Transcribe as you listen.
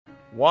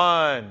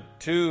1,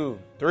 2,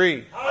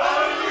 3.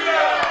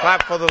 Hallelujah!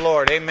 Clap for the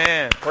Lord.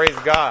 Amen. Praise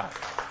God.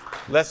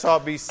 Let's all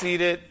be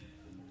seated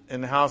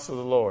in the house of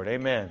the Lord.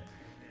 Amen.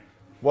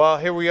 Well,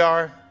 here we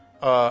are,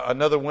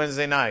 another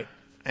Wednesday night.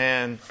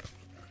 And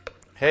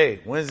hey,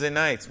 Wednesday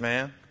nights,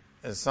 man,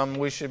 is something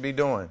we should be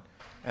doing.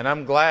 And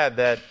I'm glad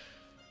that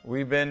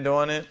we've been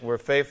doing it. We're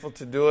faithful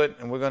to do it,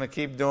 and we're going to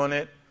keep doing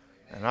it.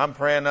 And I'm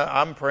praying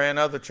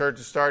other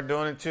churches start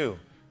doing it too,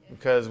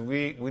 because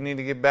we need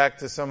to get back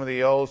to some of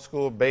the old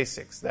school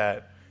basics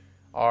that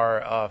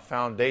are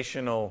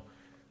foundational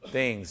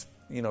things,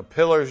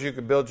 pillars you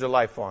can build your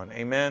life on.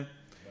 Amen.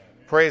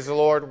 Praise the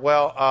Lord.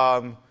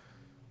 Well,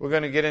 we're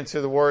going to get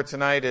into the Word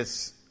tonight.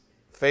 It's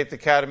Faith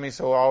Academy,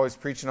 so we're always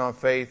preaching on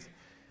faith.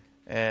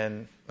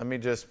 And let me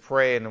just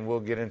pray, and then we'll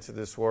get into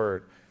this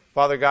Word.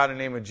 Father God, in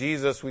the name of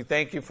Jesus, we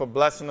thank you for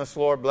blessing us,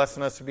 Lord,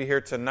 blessing us to be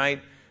here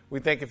tonight. We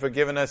thank you for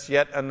giving us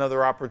yet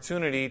another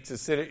opportunity to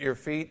sit at your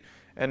feet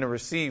and to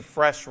receive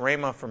fresh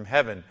rhema from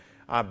heaven.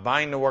 I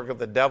bind the work of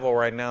the devil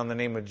right now in the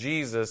name of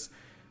Jesus,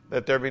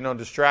 that there be no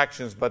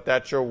distractions, but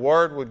that your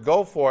word would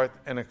go forth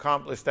and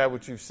accomplish that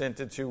which you've sent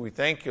it to. We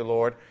thank you,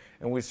 Lord,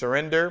 and we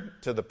surrender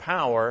to the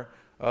power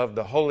of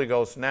the Holy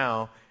Ghost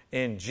now.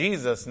 In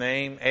Jesus'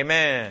 name,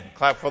 amen.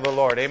 Clap for the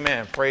Lord.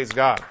 Amen. Praise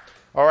God.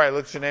 All right,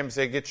 look at your name and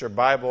say, get your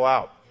Bible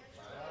out.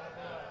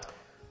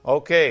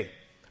 Okay.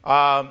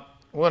 We're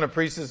going to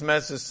preach this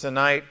message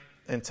tonight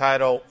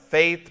entitled,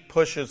 Faith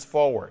Pushes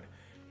Forward.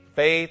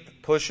 Faith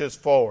pushes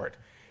forward.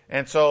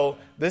 And so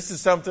this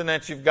is something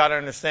that you've got to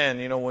understand.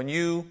 When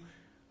you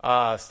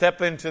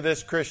step into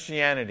this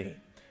Christianity,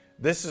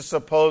 this is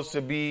supposed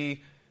to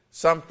be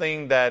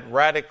something that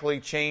radically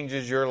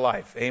changes your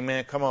life.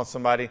 Amen. Come on,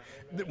 somebody.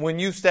 When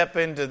you step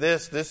into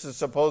this is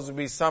supposed to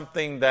be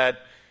something that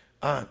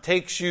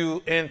takes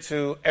you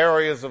into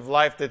areas of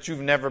life that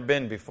you've never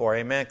been before.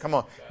 Amen. Come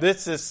on.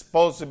 This is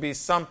supposed to be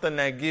something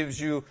that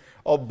gives you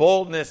a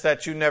boldness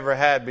that you never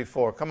had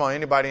before. Come on,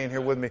 anybody in here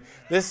with me?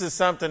 This is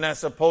something that's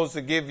supposed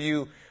to give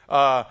you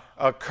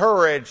a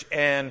courage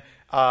and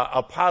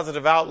a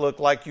positive outlook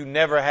like you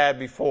never had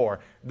before.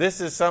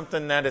 This is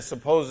something that is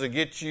supposed to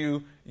get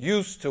you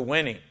used to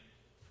winning.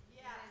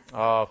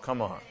 Oh,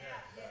 come on.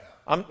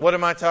 What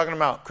am I talking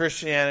about?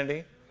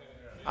 Christianity.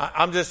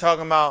 I'm just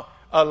talking about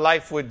a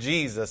life with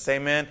Jesus.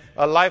 Amen.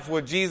 A life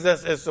with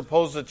Jesus is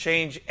supposed to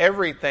change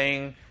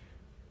everything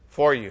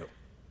for you.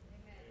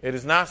 It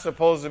is not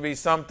supposed to be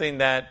something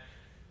that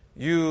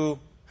you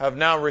have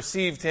now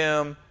received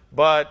him,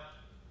 but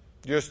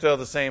you're still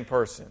the same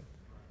person.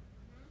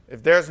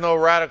 If there's no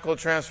radical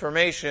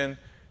transformation,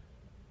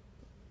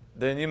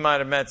 then you might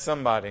have met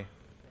somebody.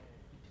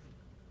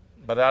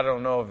 But I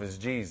don't know if it's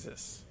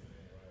Jesus.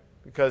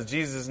 Because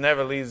Jesus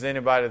never leaves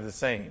anybody the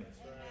same.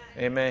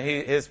 Amen.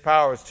 His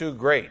power is too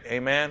great.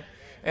 Amen.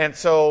 And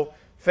so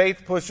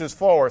faith pushes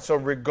forward. So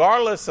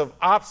regardless of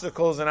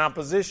obstacles and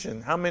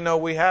opposition, how many know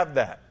we have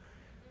that?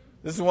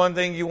 This is one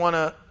thing you want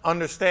to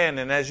understand.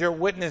 And as you're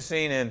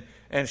witnessing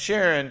and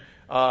sharing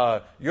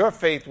your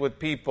faith with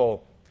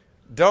people,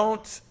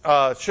 don't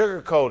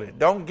sugarcoat it.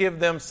 Don't give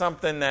them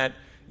something that,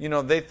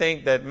 they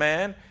think that,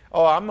 man,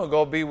 I'm going to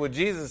go be with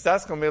Jesus.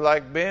 That's going to be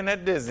like being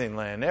at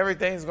Disneyland.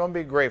 Everything's going to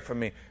be great for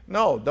me.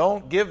 No,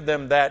 don't give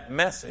them that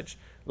message.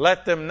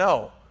 Let them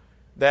know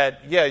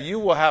that, you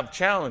will have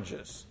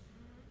challenges,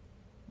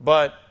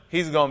 but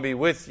he's going to be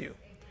with you.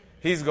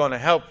 He's going to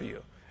help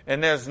you.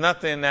 And there's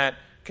nothing that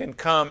can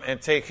come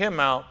and take him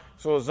out.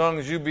 So as long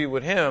as you be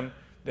with him,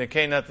 then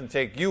can't nothing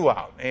take you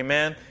out.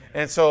 Amen.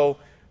 And so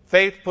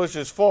faith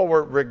pushes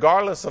forward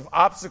regardless of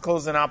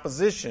obstacles and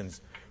opposition,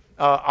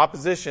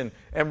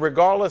 and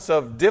regardless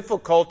of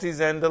difficulties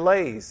and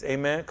delays.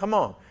 Amen. Come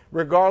on.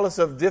 Regardless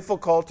of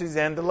difficulties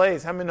and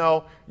delays. How many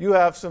know you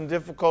have some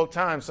difficult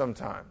times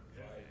sometime?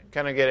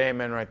 Can I get an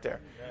amen right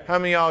there? How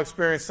many of y'all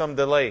experience some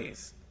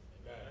delays?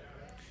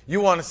 You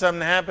wanted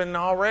something to happen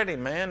already,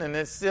 man, and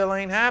it still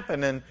ain't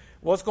happening.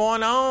 What's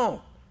going on?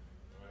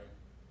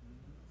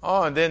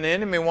 Oh, and then the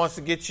enemy wants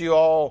to get you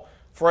all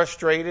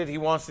frustrated. He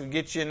wants to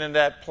get you into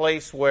that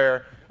place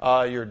where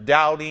you're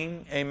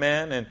doubting.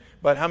 Amen.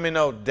 But how many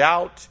know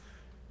doubt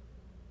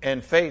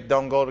and faith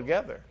don't go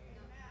together?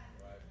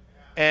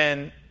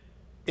 And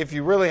if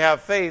you really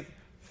have faith,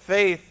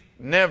 faith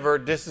never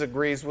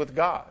disagrees with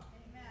God.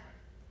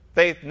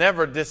 Faith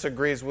never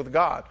disagrees with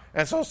God.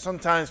 And so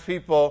sometimes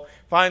people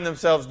find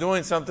themselves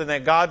doing something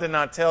that God did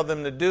not tell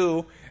them to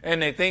do,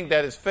 and they think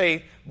that is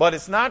faith, but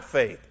it's not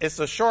faith. It's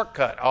a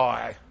shortcut.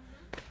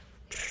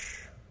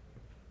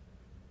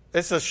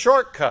 It's a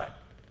shortcut.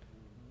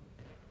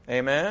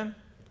 Amen?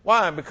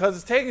 Why? Because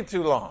it's taking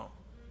too long.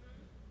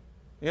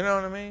 You know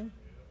what I mean?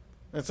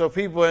 And so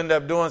people end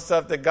up doing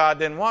stuff that God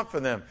didn't want for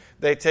them.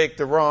 They take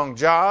the wrong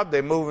job.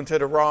 They move into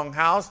the wrong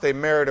house. They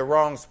marry the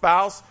wrong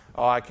spouse.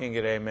 Oh, I can't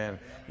get amen.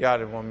 Y'all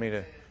didn't want me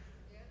to.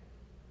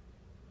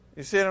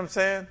 You see what I'm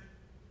saying?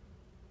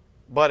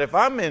 But if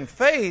I'm in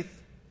faith,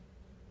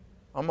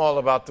 I'm all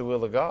about the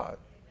will of God.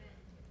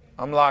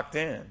 I'm locked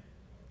in.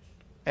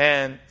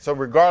 And so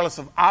regardless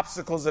of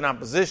obstacles and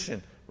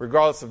opposition,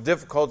 regardless of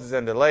difficulties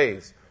and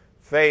delays,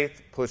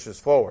 faith pushes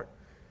forward.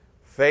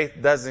 Faith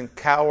doesn't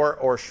cower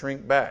or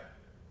shrink back.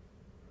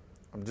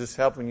 I'm just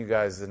helping you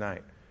guys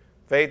tonight.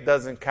 Faith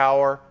doesn't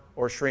cower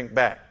or shrink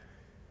back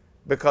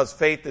because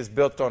faith is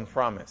built on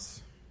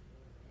promise.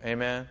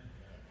 Amen.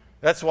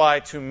 That's why,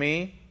 to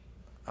me,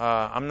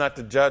 I'm not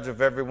the judge of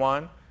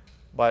everyone,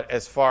 but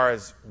as far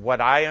as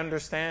what I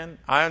understand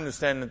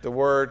that the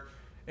word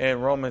in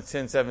Romans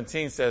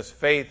 10:17 says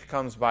faith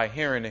comes by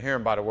hearing and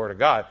hearing by the word of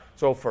God.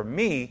 So for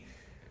me,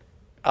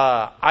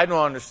 I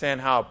don't understand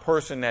how a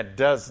person that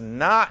does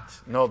not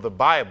know the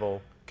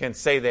Bible can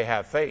say they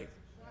have faith.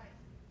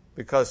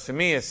 Because to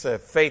me, it's a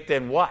faith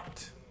in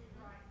what?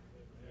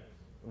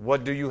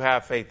 What do you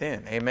have faith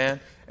in?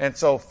 Amen. And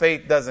so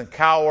faith doesn't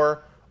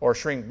cower or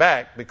shrink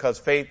back because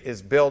faith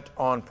is built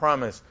on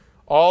promise.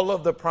 All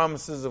of the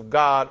promises of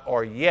God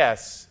are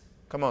yes.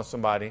 Come on,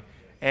 somebody.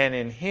 And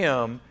in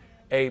him,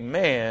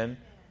 amen,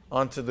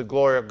 unto the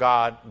glory of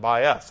God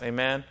by us.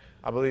 Amen.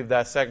 I believe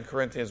that's 2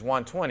 Corinthians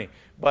 1:20.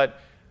 But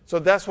so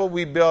that's what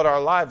we build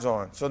our lives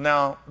on. So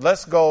now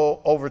let's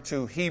go over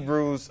to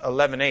Hebrews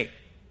 11:8.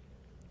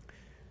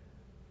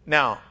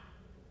 Now,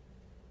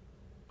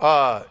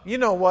 you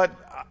know what?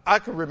 I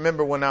can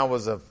remember when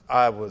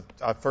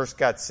I first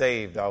got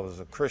saved. I was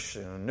a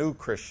Christian, a new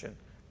Christian.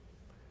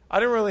 I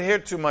didn't really hear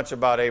too much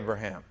about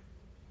Abraham.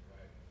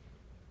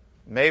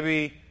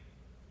 Maybe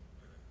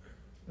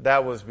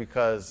that was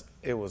because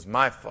it was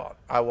my fault.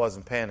 I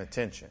wasn't paying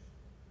attention.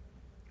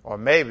 Or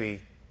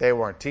maybe they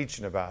weren't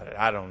teaching about it.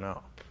 I don't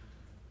know.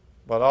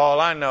 But all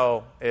I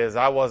know is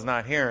I was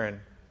not hearing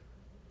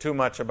too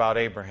much about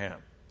Abraham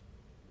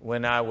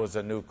when I was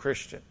a new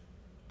Christian.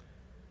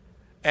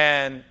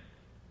 And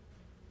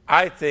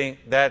I think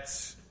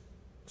that's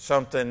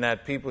something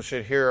that people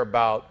should hear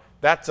about.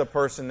 That's a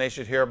person they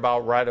should hear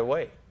about right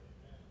away.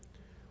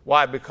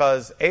 Why?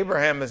 Because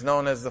Abraham is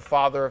known as the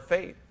father of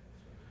faith.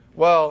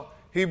 Well,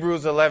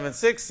 Hebrews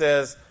 11:6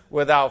 says,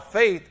 without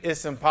faith,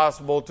 it's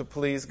impossible to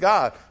please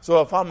God.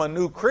 So if I'm a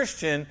new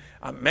Christian,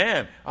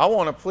 man, I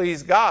want to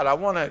please God. I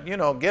want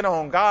to, get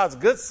on God's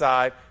good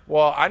side.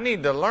 Well, I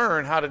need to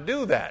learn how to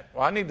do that.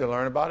 Well, I need to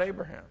learn about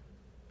Abraham.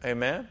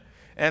 Amen.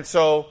 And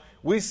so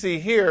we see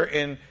here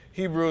in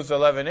Hebrews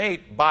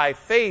 11:8, by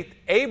faith,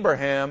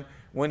 Abraham,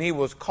 when he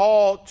was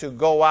called to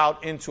go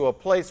out into a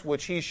place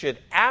which he should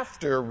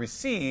after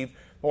receive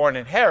for an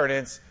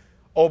inheritance,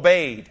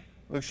 obeyed.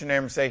 Look at your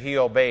neighbor and say, he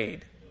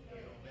obeyed.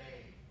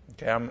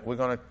 Okay, we're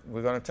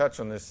gonna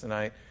touch on this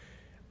tonight.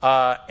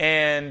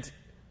 And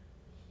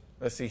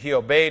let's see, he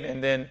obeyed,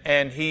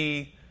 and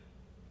he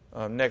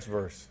next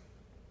verse.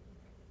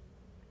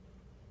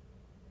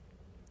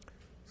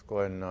 Let's go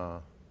ahead and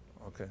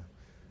okay.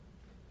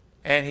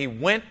 And he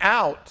went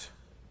out,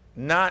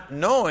 not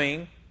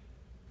knowing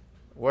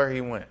where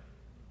he went.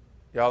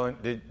 Y'all,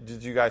 did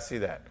you guys see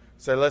that?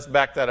 So let's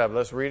back that up.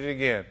 Let's read it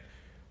again.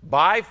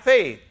 By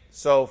faith.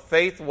 So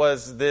faith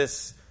was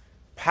this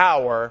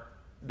power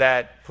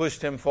that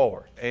pushed him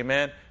forward.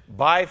 Amen.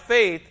 By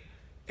faith,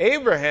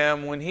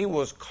 Abraham, when he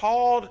was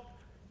called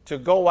to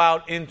go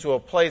out into a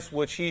place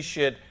which he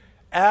should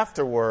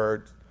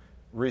afterward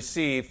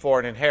receive for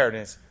an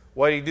inheritance,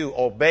 what did he do?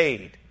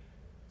 Obeyed.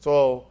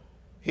 So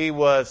he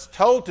was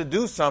told to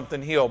do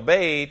something, he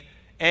obeyed,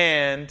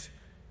 and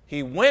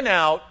he went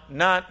out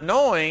not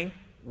knowing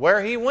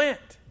where he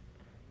went.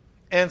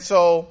 And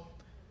so,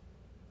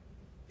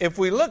 if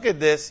we look at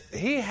this,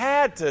 he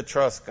had to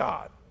trust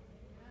God.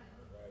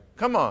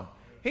 Come on.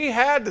 He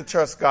had to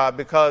trust God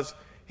because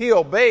he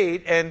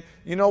obeyed, and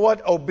you know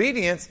what?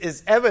 Obedience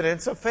is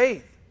evidence of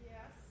faith. Yes.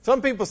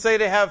 Some people say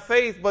they have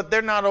faith, but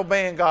they're not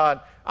obeying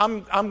God.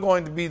 I'm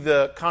going to be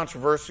the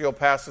controversial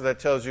pastor that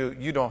tells you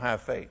you don't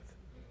have faith.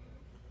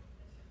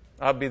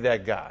 I'll be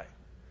that guy.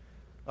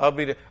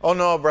 Oh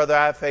no, brother,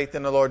 I have faith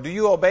in the Lord. Do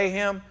you obey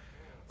him?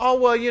 Oh,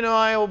 well,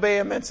 I obey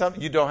him in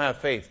something. You don't have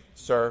faith,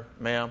 sir,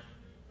 ma'am.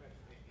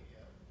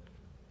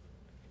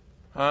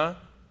 Huh?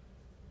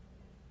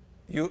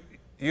 You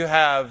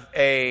have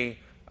an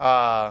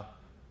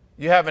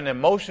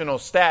emotional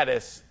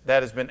status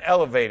that has been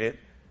elevated,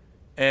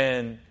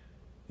 and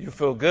you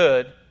feel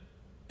good,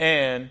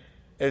 and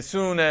as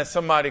soon as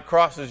somebody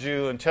crosses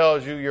you and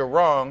tells you you're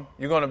wrong,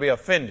 you're going to be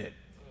offended.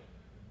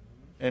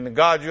 And the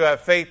God you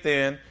have faith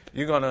in,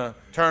 you're going to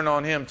turn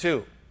on him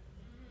too.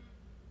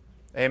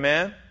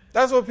 Amen?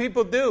 That's what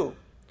people do.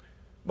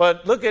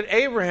 But look at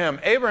Abraham.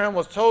 Abraham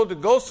was told to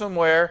go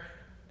somewhere,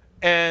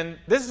 and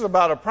this is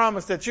about a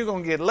promise that you're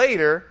going to get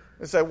later.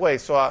 And say,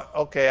 wait, so I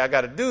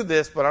got to do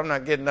this, but I'm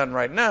not getting nothing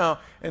right now.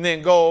 And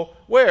then go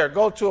where?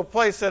 Go to a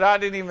place that I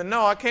didn't even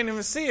know. I can't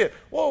even see it.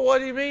 Well, what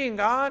do you mean,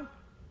 God?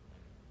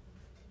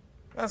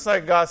 That's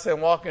like God saying,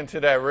 walk into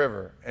that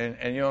river,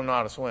 and you don't know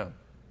how to swim.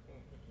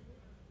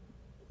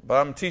 But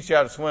I'm going to teach you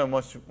how to swim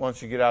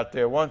once you get out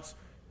there. Once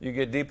you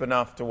get deep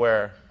enough to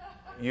where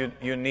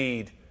you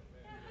need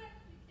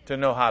to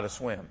know how to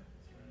swim.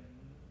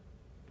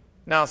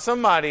 Now,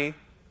 somebody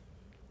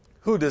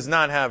who does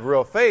not have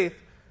real faith,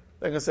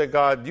 they can say,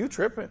 God, you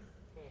tripping.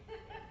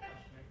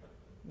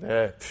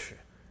 And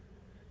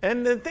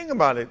then think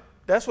about it.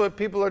 That's what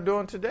people are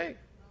doing today.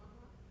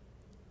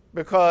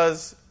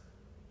 Because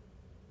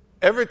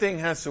everything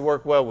has to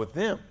work well with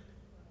them.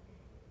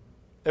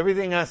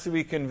 Everything has to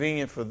be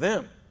convenient for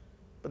them.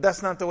 But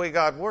that's not the way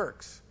God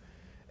works.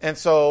 And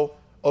so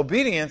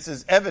obedience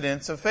is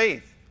evidence of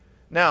faith.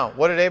 Now,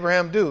 what did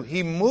Abraham do?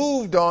 He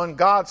moved on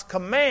God's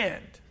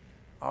command.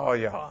 Oh,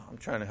 y'all, I'm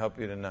trying to help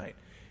you tonight.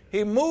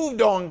 He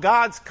moved on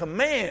God's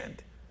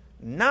command,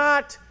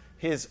 not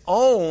his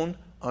own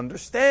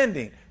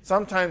understanding.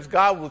 Sometimes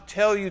God will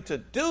tell you to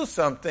do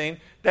something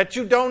that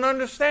you don't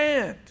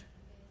understand.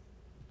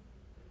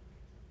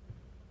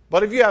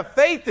 But if you have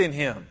faith in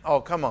him,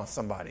 oh, come on,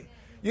 somebody.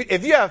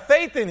 If you have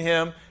faith in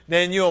him,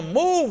 then you'll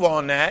move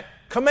on that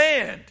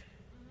command.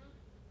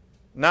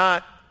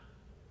 Not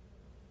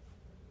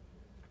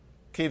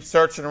keep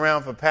searching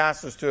around for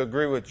pastors to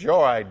agree with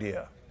your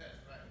idea.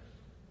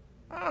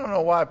 I don't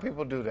know why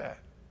people do that.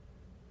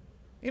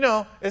 You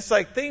know, it's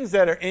like things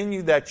that are in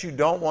you that you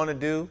don't want to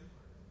do.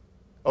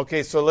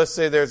 Okay, so let's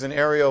say there's an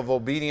area of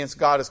obedience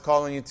God is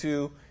calling you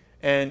to,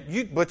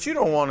 but you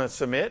don't want to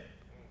submit.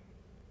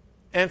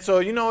 And so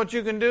you know what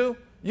you can do?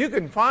 You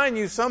can find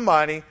you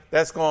somebody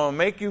that's going to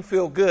make you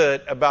feel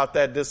good about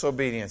that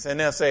disobedience. And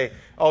they'll say,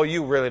 oh,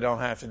 you really don't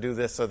have to do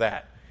this or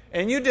that.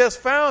 And you just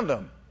found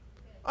them.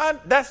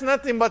 That's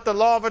nothing but the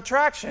law of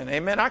attraction.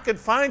 Amen. I could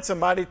find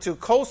somebody to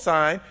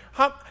co-sign.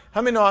 How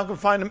many know I can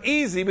find them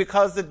easy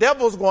because the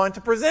devil's going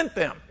to present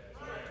them?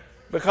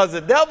 Because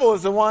the devil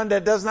is the one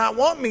that does not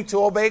want me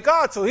to obey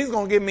God. So he's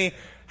going to give me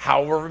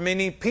however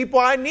many people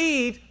I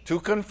need to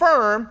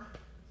confirm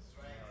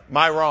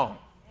my wrong.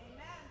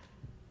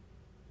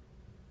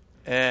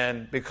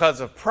 And because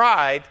of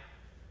pride,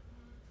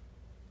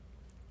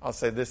 I'll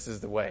say this is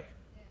the way.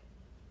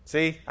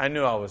 See, I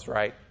knew I was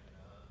right.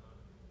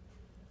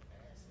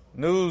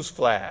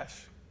 Newsflash,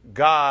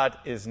 God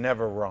is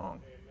never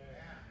wrong.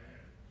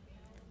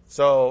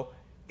 So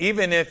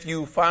even if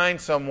you find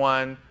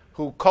someone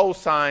who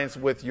co-signs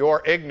with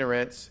your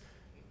ignorance,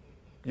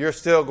 you're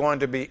still going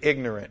to be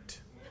ignorant.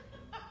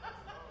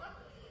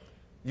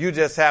 You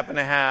just happen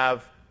to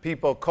have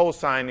people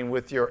co-signing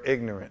with your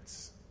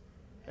ignorance.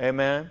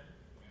 Amen?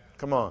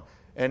 Come on.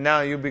 And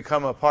now you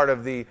become a part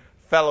of the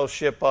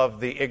fellowship of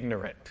the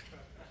ignorant.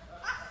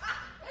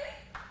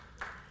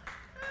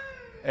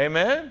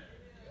 Amen?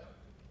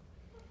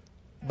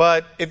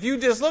 But if you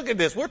just look at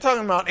this, we're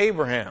talking about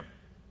Abraham.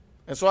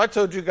 And so I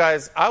told you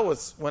guys,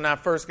 when I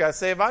first got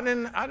saved,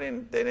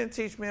 they didn't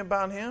teach me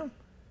about him.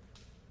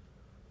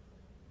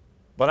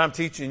 But I'm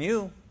teaching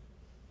you.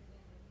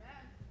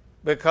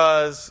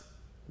 Because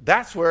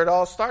that's where it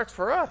all starts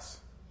for us.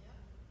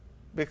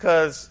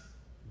 Because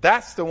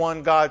that's the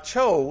one God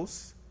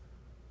chose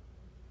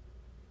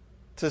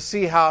to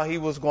see how he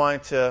was going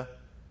to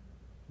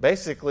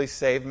basically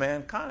save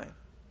mankind.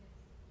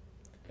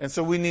 And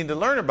so we need to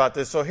learn about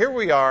this. So here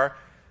we are.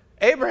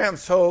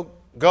 Abraham's told,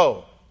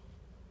 go.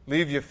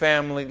 Leave your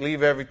family,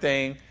 leave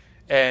everything,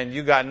 and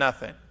you got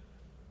nothing.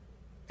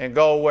 And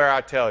go where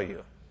I tell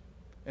you.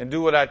 And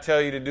do what I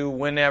tell you to do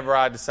whenever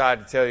I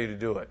decide to tell you to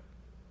do it.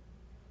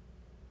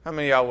 How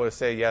many of y'all would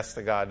say yes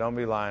to God? Don't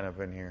be lying up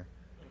in here.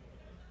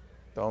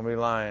 Don't be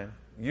lying.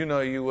 You know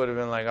you would have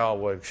been like, oh,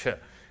 well,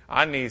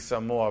 I need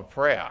some more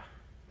prayer.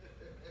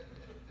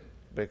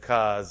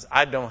 Because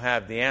I don't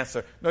have the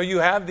answer. No, you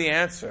have the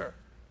answer.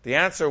 The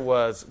answer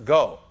was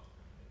go.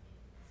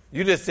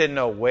 You just didn't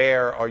know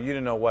where or you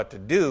didn't know what to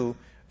do.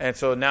 And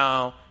so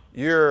now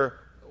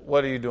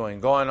what are you doing?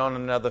 Going on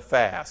another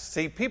fast.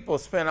 See, people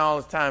spend all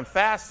this time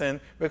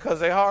fasting because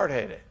they're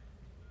hard-headed.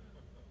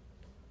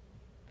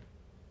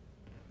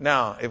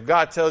 Now, if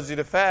God tells you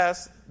to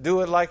fast,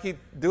 do it like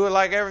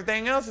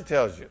everything else he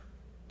tells you.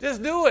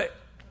 Just do it.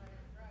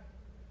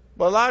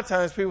 But a lot of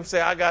times people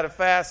say, I got to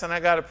fast and I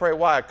got to pray.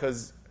 Why?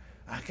 Because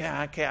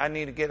I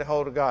need to get a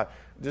hold of God.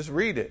 Just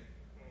read it.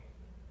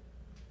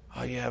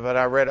 Oh, yeah, but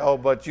I read it. Oh,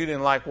 but you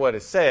didn't like what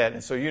it said,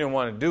 and so you didn't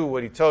want to do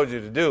what he told you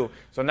to do.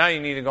 So now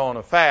you need to go on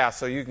a fast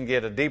so you can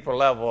get a deeper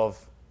level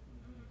of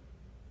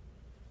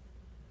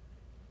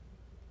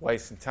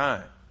wasting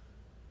time.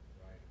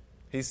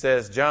 He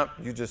says, jump.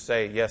 You just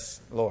say,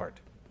 yes, Lord.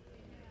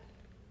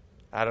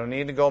 I don't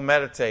need to go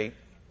meditate.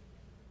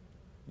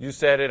 You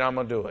said it, I'm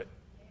going to do it.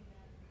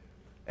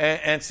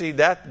 And see,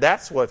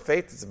 that's what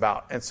faith is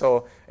about. And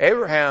so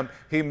Abraham,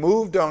 he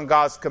moved on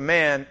God's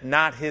command,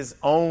 not his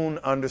own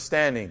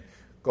understanding.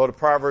 Go to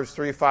Proverbs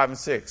 3, 5, and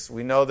 6.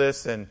 We know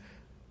this, and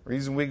the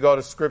reason we go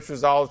to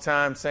scriptures all the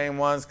time, same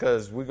ones,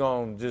 because we're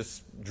going to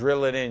just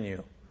drill it in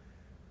you.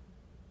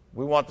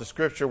 We want the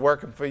scripture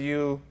working for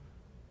you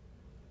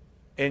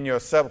in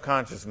your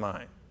subconscious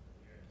mind.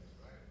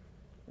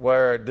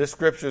 Where this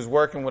scripture is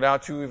working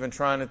without you even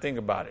trying to think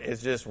about it.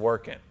 It's just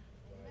working.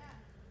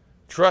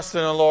 Trust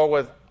in the Lord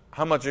with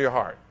how much of your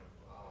heart?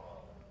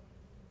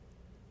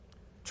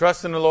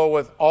 Trust in the Lord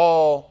with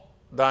all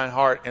thine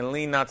heart and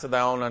lean not to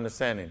thy own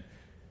understanding.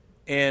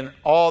 In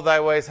all thy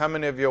ways, how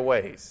many of your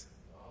ways?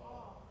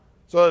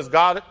 So is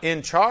God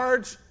in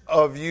charge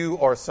of you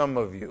or some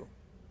of you?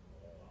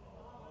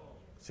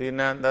 See,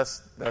 now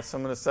that's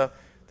some of the stuff.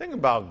 Think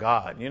about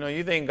God. You know,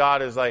 you think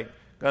God is like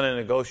going to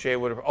negotiate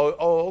with,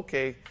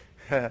 okay.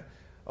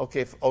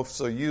 Okay,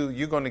 so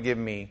you're going to give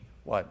me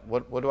what?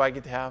 What do I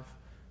get to have?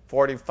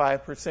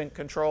 45%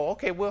 control?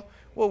 Okay, we'll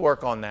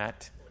work on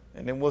that.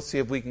 And then we'll see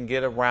if we can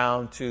get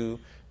around to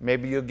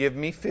maybe you'll give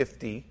me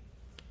 50.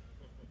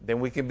 Then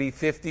we can be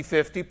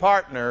 50-50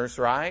 partners,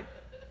 right?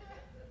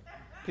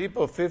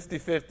 People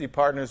 50-50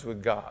 partners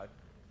with God.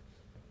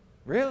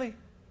 Really?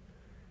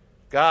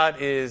 God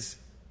is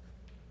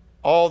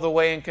all the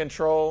way in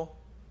control,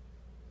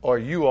 or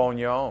you on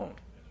your own?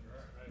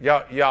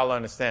 Y'all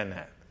understand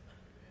that?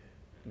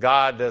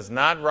 God does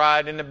not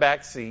ride in the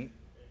back seat.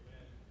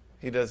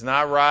 He does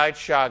not ride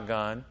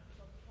shotgun.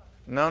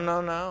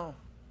 No.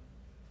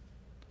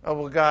 Oh,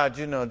 well, God,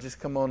 just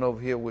come on over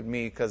here with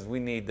me because we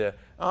need to.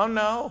 Oh,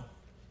 no.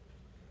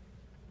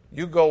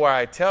 You go where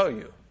I tell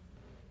you.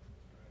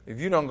 If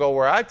you don't go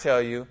where I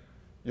tell you,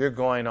 you're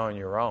going on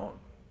your own.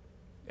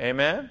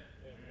 Amen? Amen.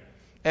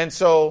 And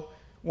so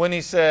when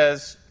he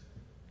says,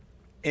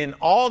 in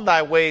all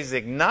thy ways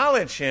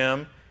acknowledge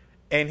him,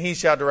 and he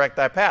shall direct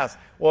thy paths.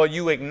 Well,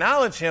 you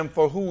acknowledge him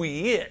for who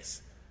he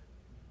is.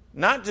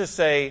 Not just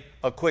say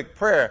a quick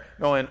prayer.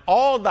 No, in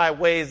all thy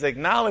ways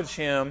acknowledge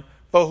him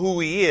for who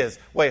he is.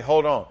 Wait,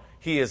 hold on.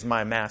 He is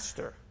my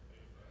master.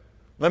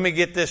 Let me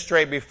get this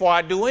straight before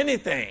I do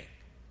anything.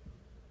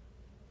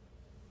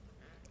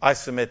 I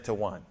submit to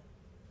one.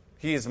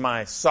 He is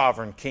my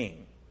sovereign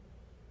king.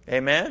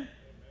 Amen?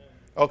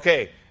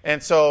 Okay,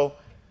 and so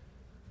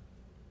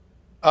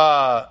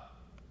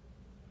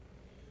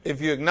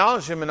if you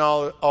acknowledge him in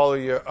all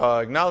your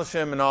acknowledge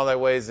him in all thy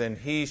ways, and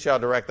he shall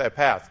direct thy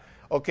paths.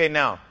 Okay,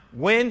 now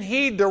when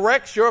he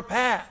directs your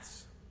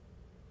paths,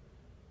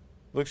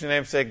 look at your name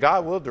and say,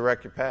 God will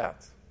direct your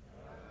paths.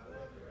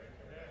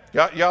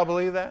 Y'all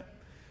believe that?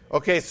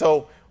 Okay,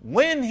 so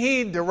when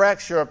he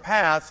directs your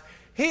paths,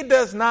 he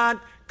does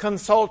not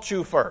consult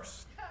you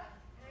first.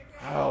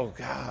 Oh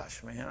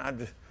gosh,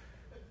 man,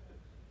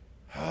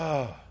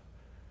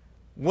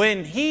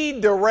 When he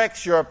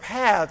directs your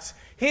paths,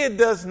 he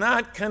does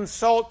not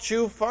consult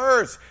you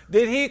first.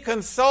 Did he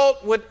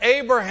consult with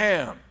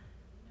Abraham?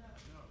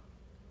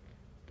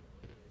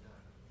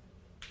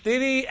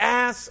 Did he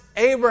ask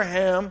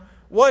Abraham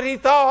what he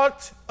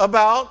thought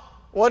about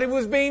what he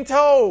was being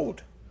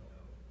told?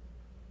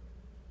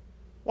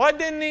 Why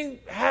didn't he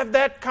have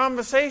that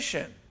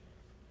conversation?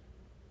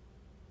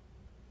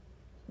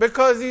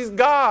 Because he's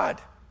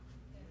God.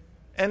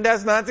 And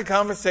that's not the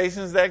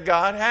conversations that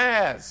God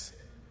has.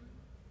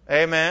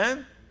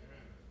 Amen?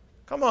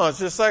 Come on, it's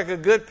just like a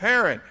good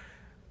parent.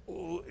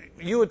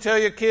 You would tell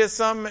your kids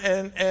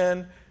something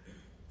and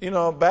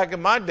back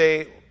in my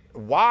day,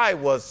 why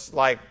was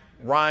like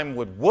rhyme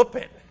with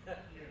whooping.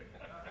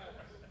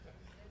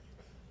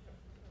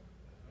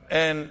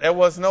 And there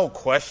was no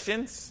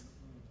questions.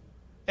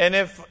 And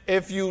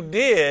if you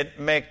did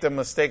make the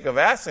mistake of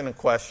asking a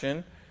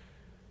question,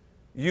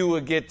 you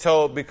would get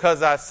told,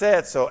 because I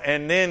said so,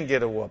 and then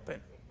get a whooping.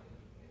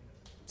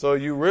 So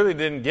you really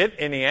didn't get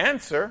any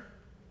answer.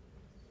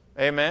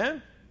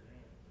 Amen?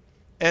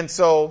 And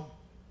so,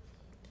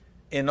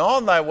 in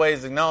all thy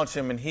ways acknowledge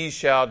him, and he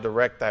shall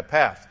direct thy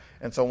paths.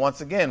 And so once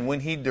again,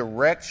 when he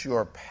directs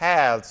your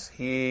paths,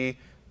 he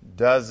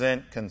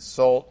doesn't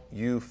consult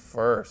you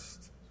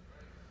first.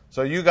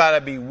 So you got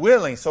to be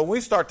willing. So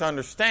we start to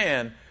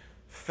understand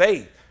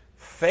faith.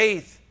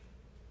 Faith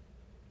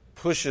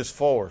pushes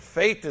forward.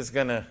 Faith is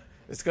gonna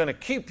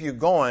keep you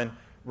going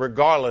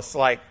regardless.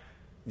 Like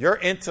your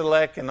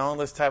intellect and all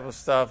this type of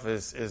stuff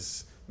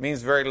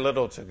means very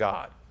little to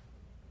God,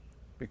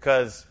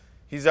 because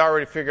he's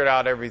already figured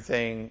out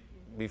everything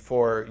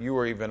before you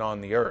were even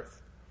on the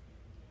earth.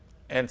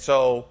 And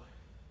so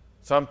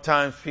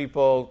sometimes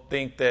people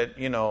think that,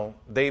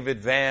 they've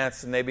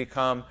advanced and they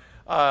become,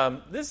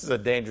 this is a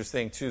dangerous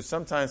thing too.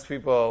 Sometimes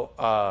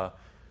people,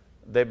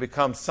 they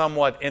become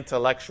somewhat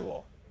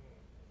intellectual.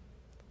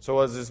 So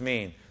what does this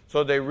mean?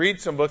 So they read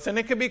some books, and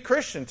it could be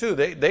Christian too.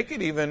 They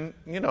could even,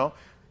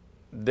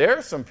 there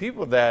are some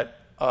people that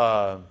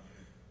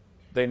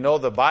they know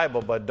the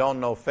Bible but don't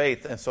know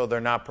faith, and so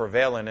they're not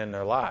prevailing in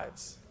their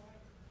lives.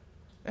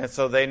 And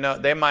so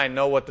they might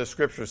know what the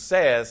Scripture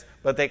says,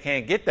 but they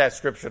can't get that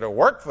Scripture to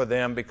work for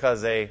them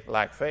because they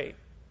lack faith.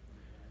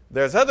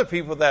 There's other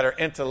people that are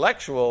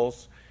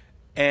intellectuals,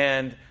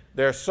 and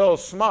they're so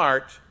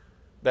smart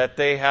that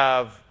they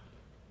have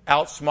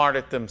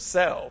outsmarted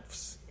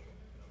themselves.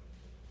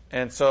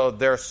 And so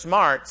their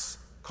smarts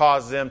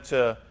cause them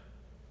to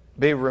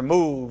be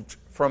removed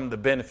from the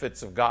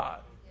benefits of God.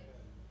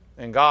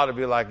 And God will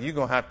be like, you're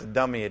going to have to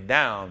dummy it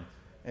down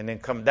and then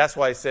come. That's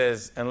why he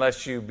says,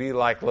 unless you be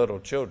like little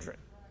children.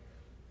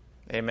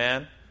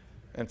 Amen?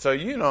 And so,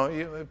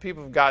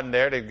 people have gotten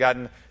there.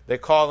 They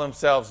call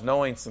themselves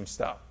knowing some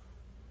stuff.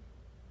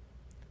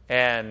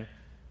 And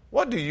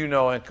what do you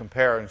know in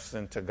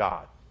comparison to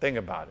God? Think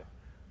about it.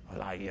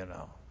 Well,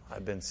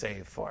 I've been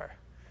saved for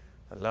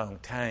a long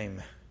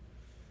time.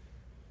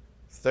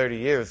 30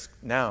 years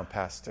now,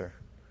 Pastor.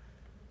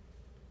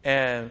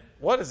 And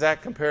what is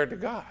that compared to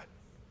God?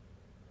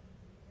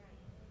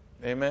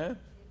 Amen?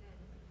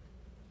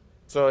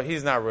 So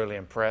he's not really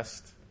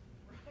impressed.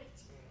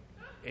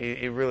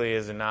 he really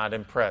is not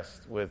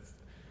impressed with,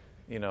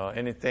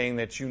 anything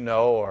that you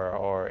know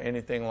or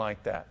anything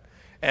like that.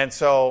 And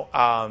so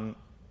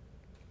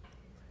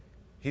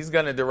he's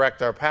going to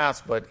direct our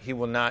paths, but he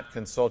will not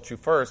consult you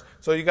first.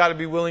 So you got to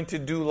be willing to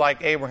do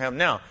like Abraham.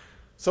 Now,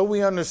 so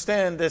we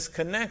understand this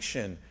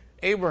connection.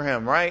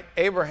 Abraham, right?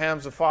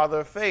 Abraham's the father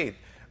of faith.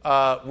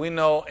 We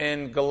know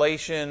in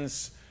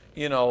Galatians,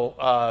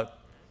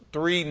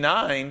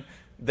 3:9,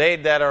 they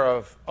that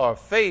are of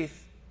faith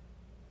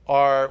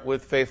are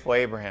with faithful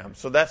Abraham.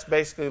 So that's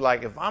basically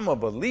like, if I'm a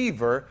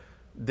believer,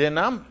 then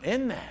I'm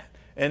in that.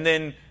 And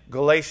then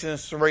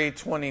Galatians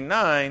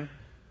 3:29,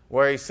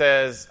 where he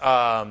says,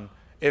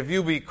 if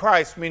you be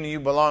Christ, meaning you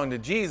belong to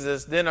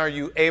Jesus, then are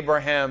you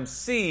Abraham's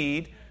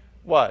seed,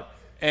 what?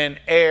 And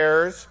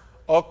heirs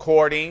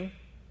according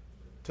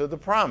to the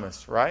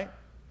promise, right?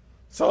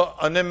 So,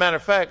 and then matter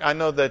of fact, I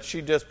know that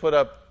she just put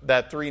up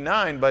that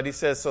 3:9, but he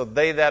says, so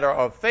they that are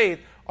of faith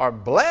are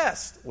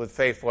blessed with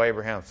faithful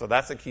Abraham. So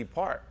that's a key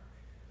part.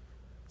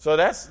 So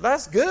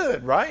that's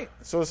good, right?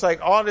 So it's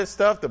like all this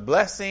stuff, the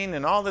blessing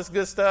and all this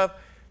good stuff,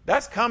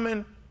 that's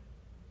coming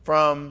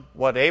from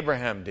what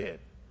Abraham did.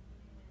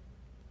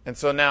 And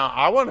so now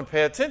I want to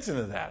pay attention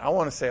to that. I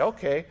want to say,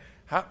 okay,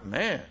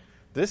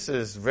 this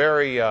is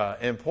very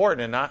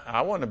important, and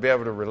I want to be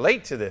able to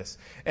relate to this.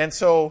 And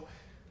so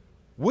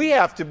we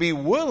have to be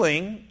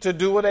willing to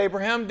do what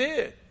Abraham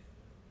did.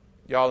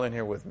 Y'all in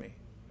here with me?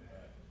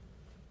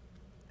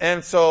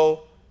 And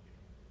so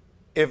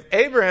if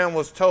Abraham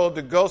was told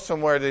to go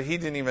somewhere that he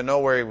didn't even know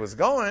where he was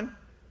going,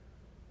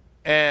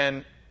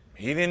 and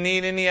he didn't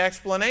need any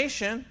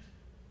explanation,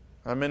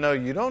 no,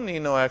 you don't need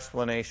no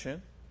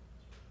explanation.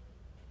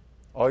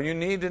 All you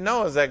need to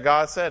know is that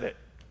God said it.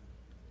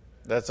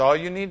 That's all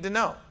you need to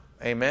know.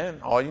 Amen.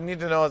 All you need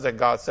to know is that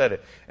God said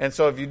it. And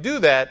so if you do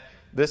that,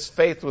 this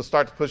faith will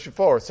start to push you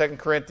forward. 2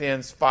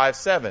 Corinthians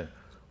 5:7.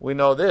 We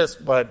know this,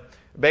 but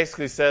it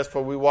basically says,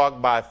 for we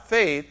walk by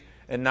faith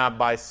and not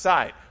by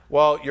sight.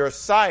 Well, your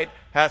sight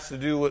has to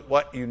do with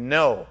what you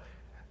know.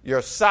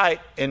 Your sight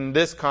in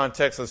this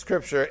context of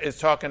Scripture is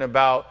talking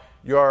about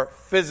your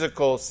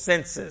physical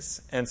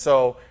senses. And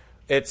so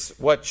it's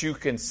what you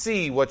can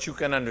see, what you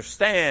can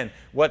understand,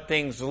 what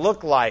things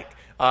look like.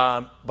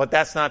 But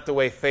that's not the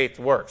way faith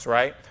works,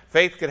 right?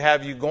 Faith could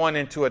have you going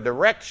into a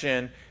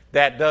direction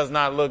that does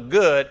not look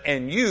good,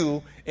 and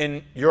you,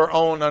 in your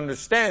own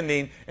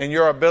understanding and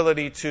your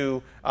ability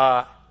to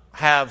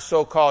have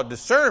so-called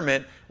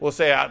discernment, will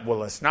say,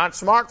 well, it's not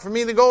smart for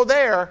me to go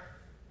there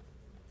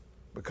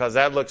because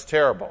that looks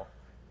terrible.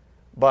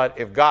 But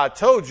if God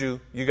told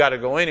you, you got to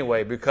go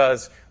anyway,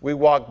 because we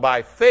walk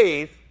by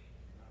faith,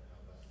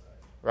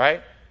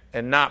 right,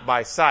 and not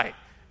by sight.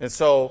 And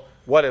so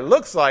what it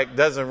looks like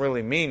doesn't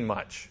really mean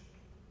much.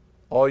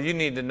 All you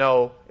need to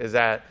know is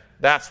that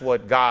that's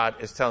what God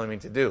is telling me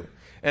to do.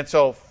 And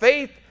so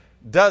faith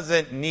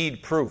doesn't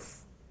need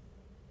proof.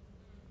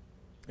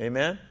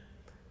 Amen?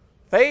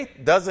 Faith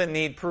doesn't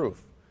need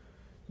proof.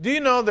 Do you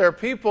know there are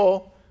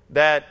people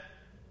that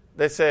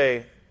they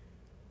say,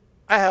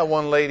 I had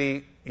one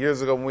lady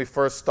years ago when we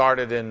first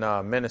started in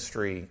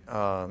ministry,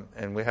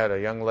 and we had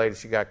a young lady,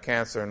 she got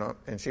cancer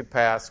and she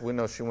passed. We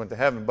know she went to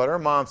heaven. But her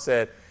mom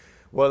said,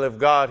 well, if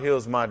God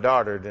heals my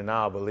daughter, then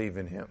I'll believe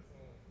in him.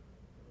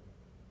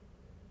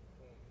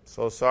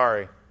 So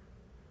sorry.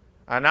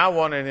 And I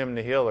wanted him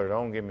to heal her,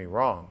 don't get me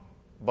wrong.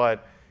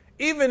 But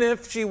even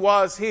if she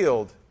was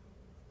healed,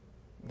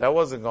 that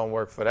wasn't going to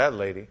work for that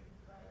lady,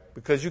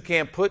 because you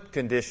can't put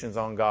conditions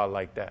on God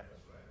like that.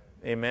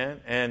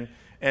 Amen?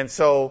 And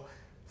so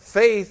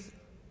faith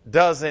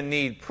doesn't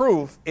need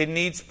proof, it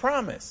needs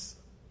promise.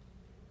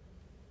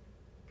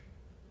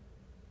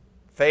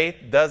 Faith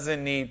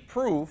doesn't need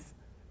proof,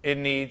 it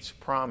needs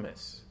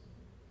promise.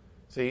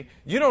 See,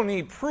 you don't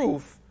need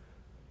proof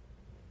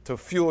to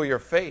fuel your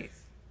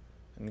faith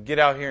and get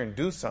out here and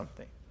do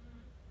something.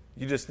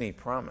 You just need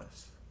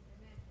promise.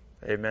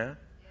 Amen.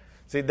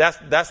 See,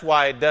 that's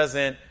why it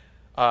doesn't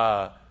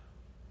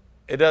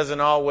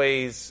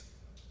always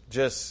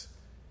just,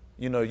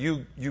 you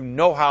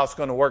know how it's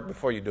going to work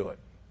before you do it.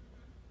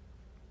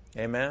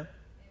 Amen.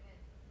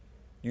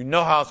 You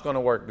know how it's going to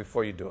work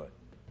before you do it.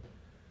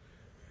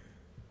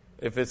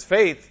 If it's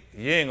faith,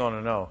 you ain't going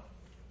to know.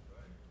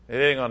 It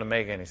ain't going to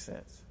make any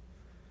sense.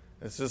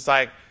 It's just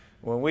like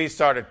when we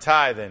started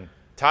tithing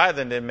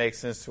didn't make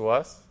sense to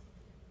us.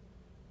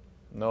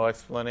 No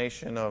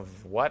explanation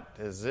of what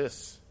is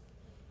this.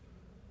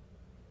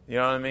 You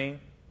know what I mean?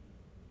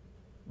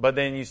 But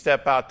then you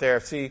step out there.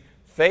 See,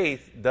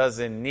 faith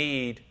doesn't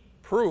need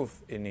proof.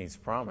 It needs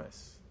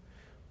promise.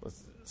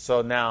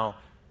 So now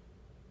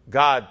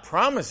God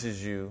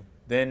promises you,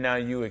 then now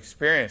you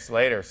experience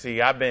later.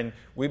 See,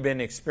 we've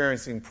been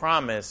experiencing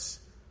promise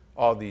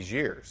all these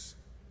years.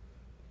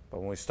 But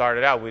when we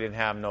started out, we didn't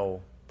have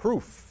no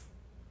proof.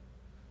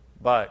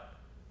 But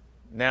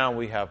now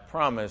we have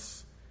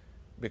promise.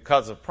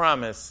 Because of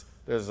promise,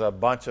 there's a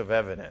bunch of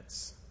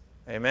evidence.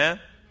 Amen?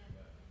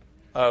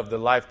 Of the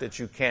life that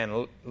you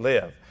can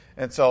live.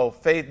 And so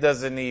faith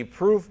doesn't need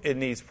proof, it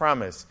needs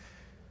promise.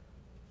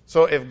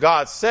 So if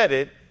God said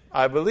it,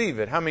 I believe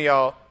it. How many of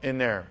y'all in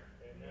there?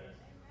 Amen.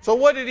 So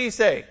what did he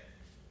say?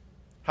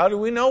 How do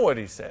we know what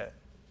he said?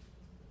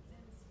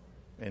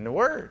 In the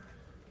Word.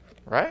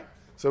 Right?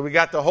 So we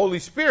got the Holy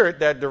Spirit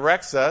that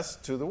directs us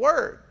to the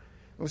Word.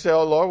 We say,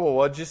 oh Lord, well,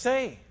 what'd you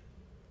say?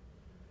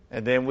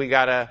 And then we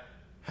got to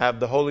have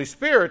the Holy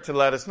Spirit to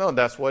let us know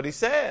that's what he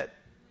said.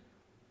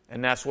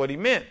 And that's what he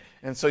meant.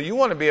 And so you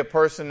want to be a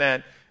person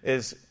that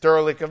is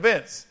thoroughly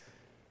convinced.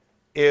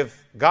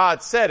 If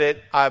God said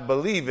it, I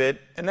believe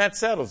it, and that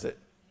settles it.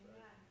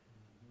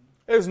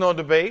 There's no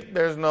debate.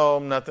 There's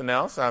nothing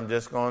else.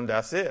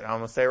 That's it. I'm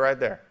going to stay right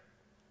there.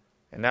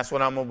 And that's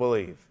what I'm going to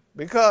believe.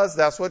 Because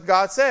that's what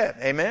God said.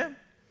 Amen?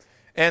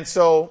 And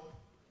so,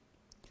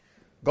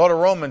 go to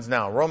Romans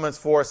now. Romans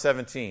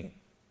 4:17.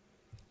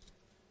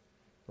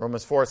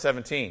 Romans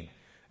 4:17.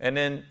 And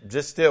then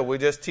we're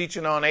just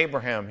teaching on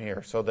Abraham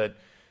here so that,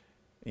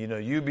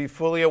 you be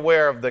fully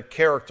aware of the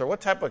character.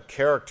 What type of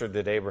character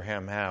did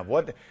Abraham have?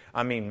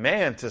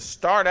 To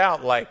start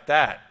out like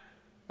that,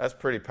 that's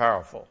pretty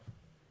powerful.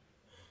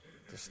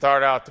 To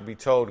start out to be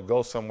told to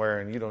go somewhere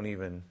and you don't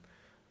even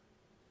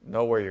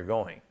know where you're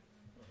going.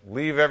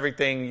 Leave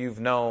everything you've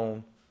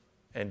known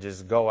and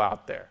just go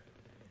out there.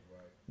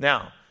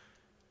 Now,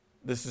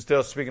 this is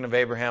still speaking of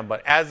Abraham,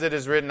 but as it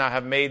is written, I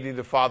have made thee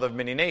the father of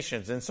many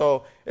nations. And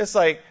so it's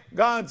like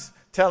God's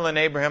telling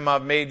Abraham,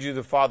 I've made you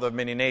the father of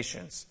many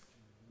nations.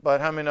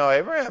 But how many know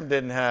Abraham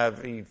didn't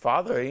have a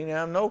father? He didn't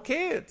have no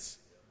kids.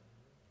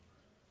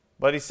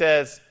 But he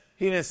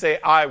didn't say,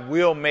 I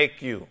will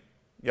make you.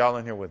 Y'all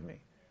in here with me?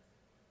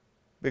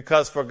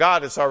 Because for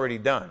God, it's already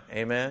done.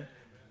 Amen.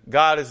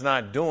 God is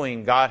not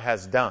doing, God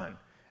has done.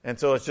 And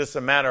so it's just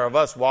a matter of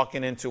us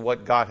walking into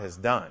what God has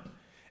done.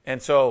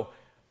 And so,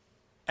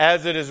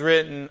 as it is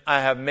written, I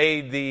have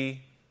made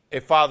thee a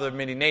father of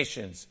many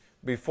nations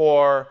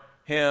before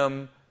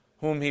him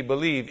whom he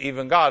believed,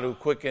 even God who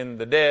quickened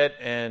the dead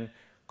and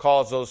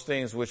calls those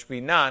things which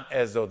be not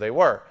as though they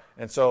were.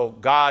 And so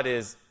God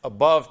is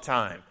above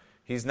time.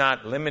 He's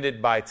not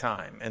limited by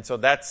time. And so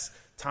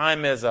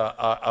time is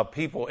a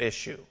people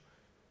issue.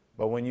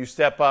 But when you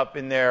step up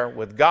in there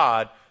with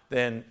God,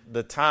 then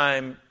the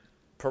time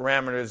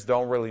parameters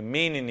don't really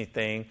mean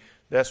anything.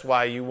 That's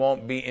why you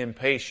won't be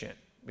impatient,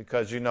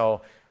 because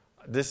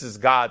this is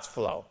God's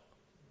flow.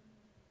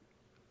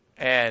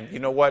 And you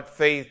know what?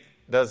 Faith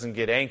doesn't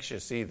get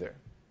anxious either.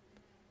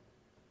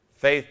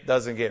 Faith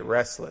doesn't get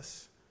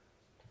restless.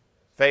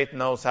 Faith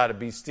knows how to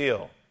be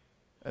still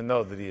and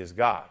know that he is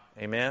God.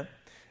 Amen?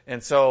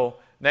 And so,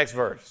 next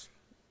verse.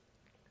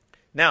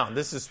 Now,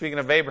 this is speaking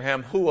of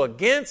Abraham, who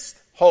against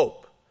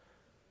hope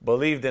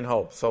believed in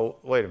hope. So,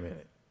 wait a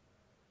minute.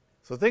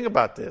 So think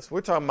about this.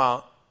 We're talking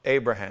about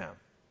Abraham.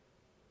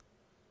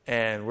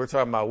 And we're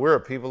talking about we're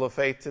a people of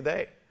faith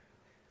today.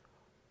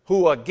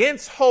 Who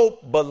against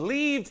hope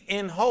believed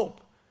in hope.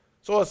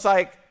 So it's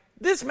like,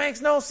 this makes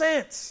no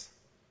sense.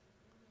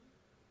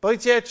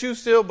 But yet you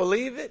still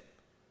believe it?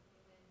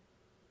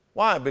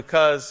 Why?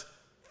 Because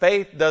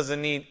faith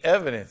doesn't need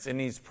evidence. It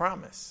needs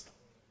promise.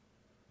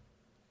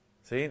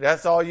 See,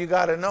 that's all you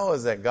got to know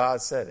is that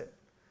God said it.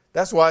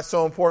 That's why it's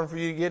so important for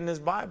you to get in this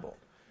Bible.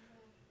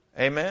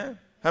 Amen?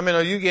 How many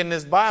of you get in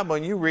this Bible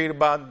and you read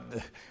about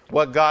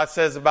what God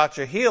says about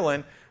your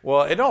healing?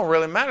 Well, it don't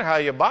really matter how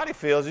your body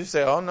feels. You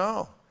say, oh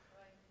no.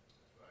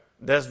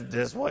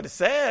 That's what it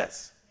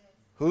says.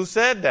 Who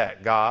said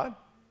that? God.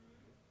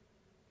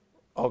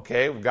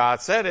 Okay,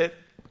 God said it.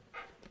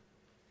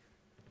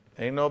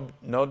 Ain't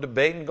no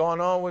debating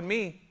going on with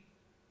me.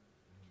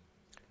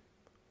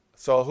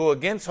 So who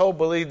against hope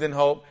believed in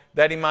hope,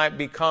 that he might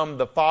become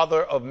the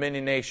father of many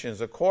nations,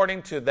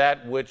 according to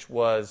that which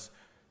was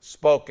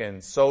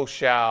spoken, so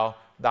shall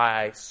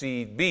thy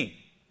seed be.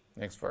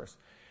 Next verse.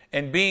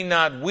 And be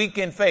not weak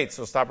in faith.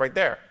 So stop right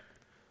there.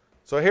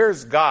 So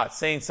here's God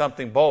saying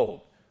something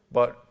bold.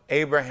 But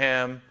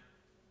Abraham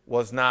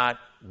was not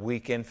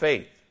weak in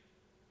faith.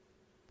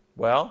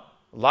 Well,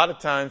 a lot of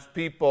times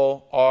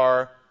people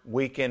are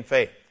weak in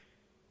faith.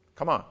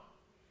 Come on.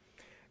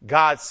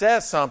 God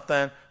says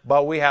something,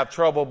 but we have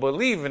trouble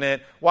believing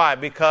it. Why?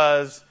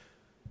 Because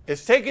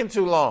it's taking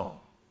too long.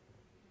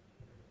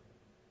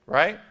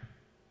 Right?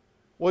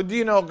 Well, do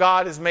you know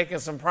God is making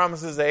some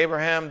promises to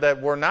Abraham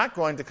that were not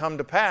going to come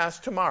to pass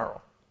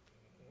tomorrow?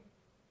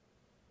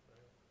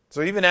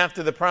 So even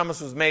after the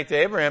promise was made to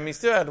Abraham, he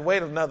still had to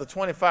wait another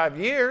 25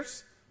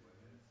 years.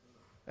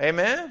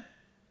 Amen?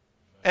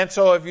 And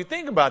so if you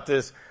think about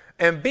this,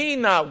 and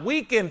being not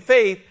weak in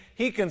faith,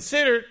 he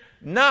considered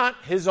not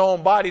his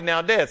own body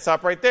now dead.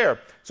 Stop right there.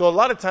 So a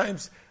lot of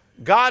times,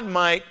 God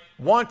might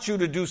want you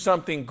to do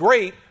something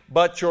great,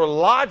 but your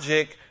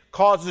logic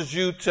causes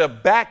you to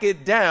back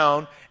it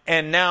down,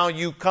 and now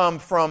you come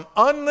from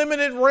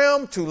unlimited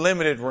realm to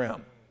limited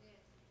realm.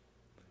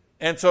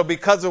 And so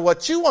because of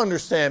what you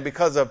understand,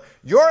 because of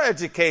your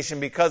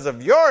education, because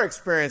of your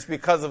experience,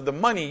 because of the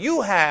money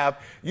you have,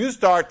 you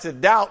start to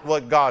doubt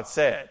what God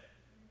said.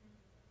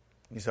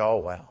 You say, oh,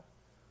 well,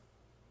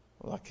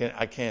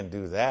 I can't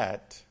do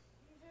that.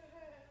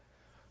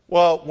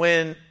 Well,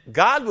 when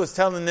God was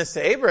telling this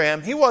to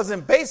Abraham, he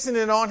wasn't basing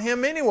it on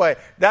him anyway.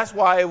 That's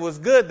why it was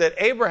good that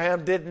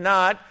Abraham did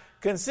not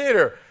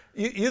consider.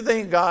 You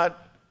think God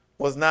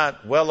was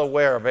not well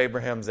aware of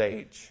Abraham's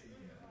age?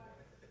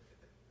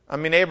 I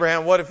mean,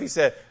 Abraham, what if he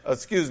said,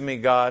 excuse me,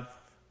 God,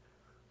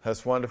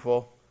 that's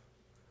wonderful,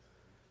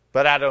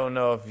 but I don't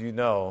know if you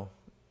know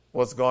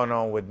what's going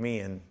on with me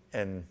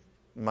and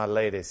my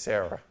lady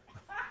Sarah.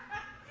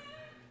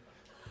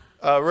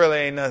 Really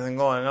ain't nothing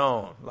going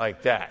on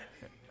like that.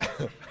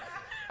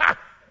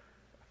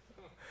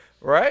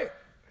 Right?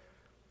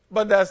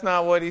 But that's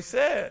not what he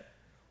said.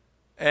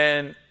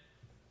 And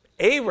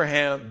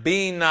Abraham,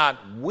 being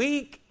not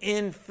weak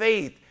in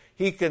faith,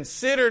 he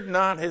considered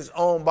not his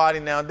own body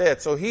now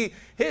dead. So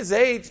his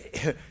age,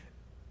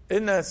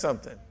 isn't that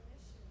something?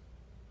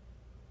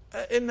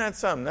 Isn't that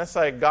something? That's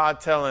like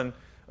God telling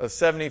a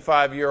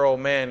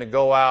 75-year-old man to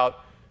go out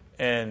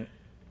and,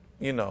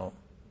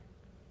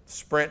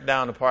 sprint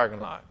down the parking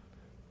lot.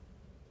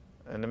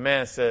 And the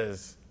man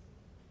says,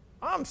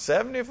 I'm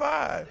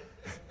 75.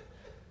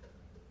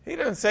 He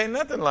doesn't say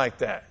nothing like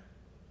that.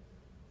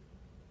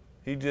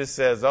 He just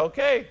says,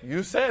 okay,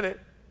 you said it.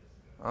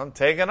 I'm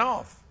taking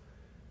off.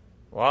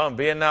 Well,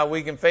 being not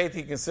weak in faith,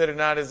 he considered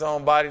not his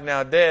own body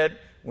now dead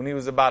when he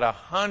was about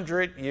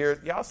 100 years.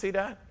 Y'all see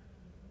that?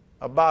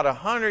 About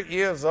 100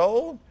 years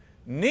old.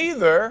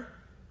 Neither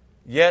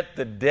yet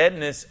the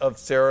deadness of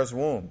Sarah's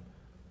womb.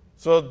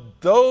 So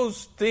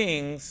those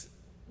things,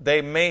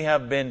 they may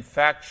have been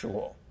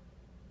factual.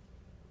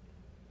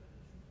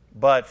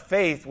 But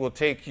faith will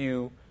take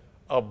you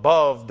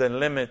above the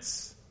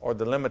limits or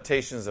the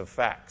limitations of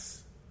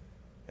facts.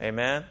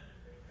 Amen?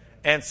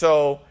 And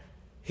so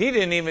he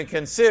didn't even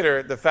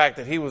consider the fact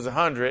that he was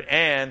 100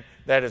 and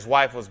that his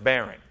wife was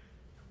barren.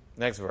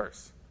 Next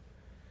verse.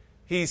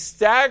 He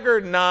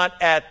staggered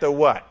not at the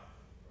what?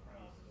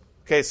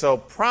 Okay, so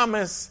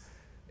promise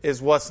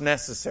is what's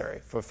necessary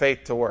for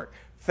faith to work.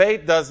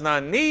 Faith does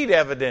not need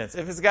evidence.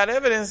 If it's got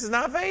evidence, it's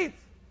not faith.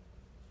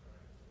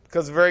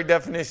 Because the very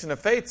definition of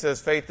faith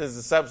says faith is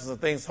the substance of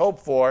things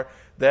hoped for,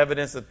 the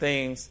evidence of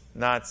things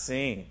not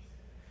seen.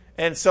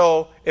 And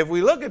so if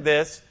we look at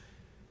this,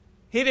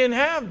 he didn't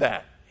have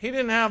that.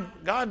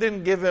 God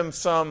didn't give him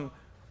some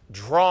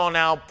drawn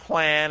out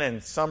plan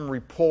and some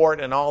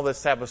report and all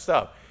this type of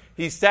stuff.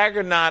 He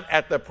staggered not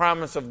at the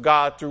promise of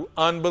God through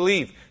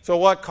unbelief. So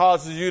what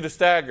causes you to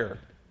stagger?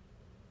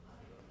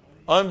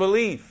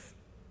 Unbelief.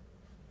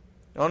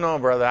 Oh no,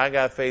 brother, I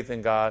got faith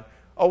in God.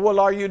 Oh, well,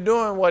 are you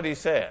doing what he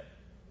said?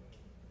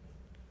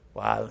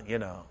 Well,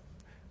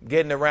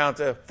 getting around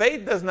to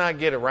faith does not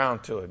get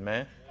around to it,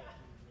 man.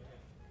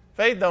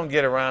 Faith don't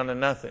get around to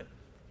nothing.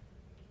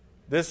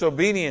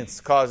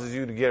 Disobedience causes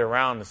you to get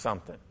around to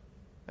something.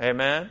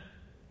 Amen?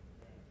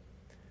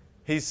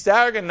 He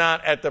staggered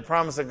not at the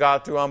promise of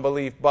God through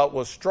unbelief, but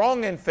was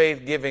strong in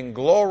faith, giving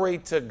glory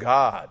to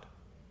God,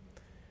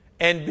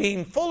 and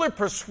being fully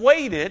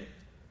persuaded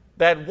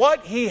that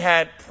what he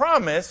had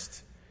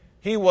promised,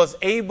 he was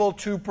able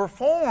to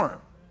perform.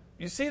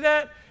 You see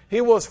that?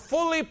 He was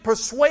fully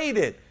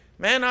persuaded.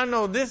 Man, I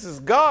know this is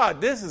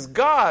God,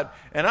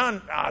 and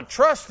I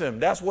trust him.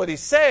 That's what he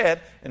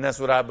said, and that's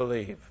what I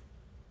believe.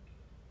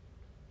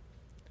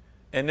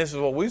 And this is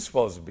what we're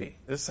supposed to be.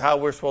 This is how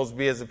we're supposed to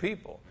be as a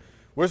people.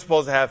 We're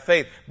supposed to have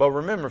faith. But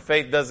remember,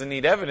 faith doesn't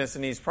need evidence, it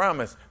needs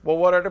promise. Well,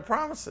 what are the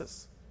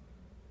promises?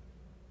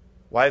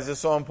 Why is it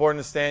so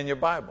important to stay in your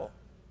Bible?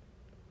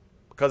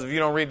 Because if you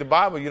don't read the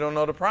Bible, you don't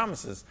know the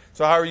promises.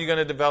 So how are you going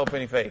to develop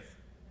any faith?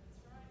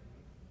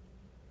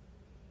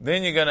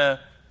 Then you're going to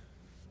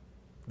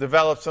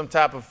develop some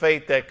type of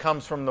faith that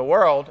comes from the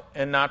world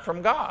and not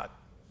from God.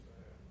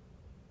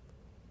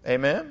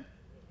 Amen?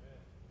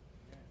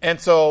 And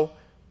so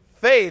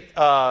faith,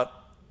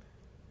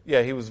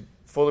 he was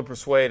fully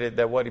persuaded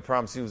that what he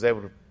promised he was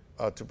able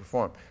to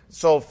perform.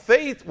 So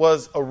faith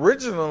was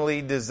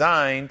originally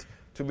designed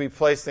to be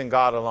placed in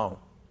God alone.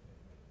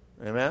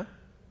 Amen?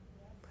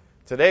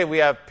 Today we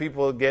have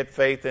people get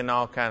faith in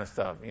all kind of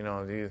stuff.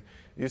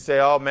 You say,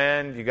 oh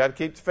man, you got to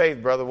keep the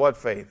faith, brother. What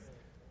faith?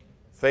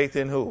 Faith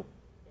in who?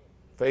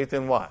 Faith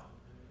in what?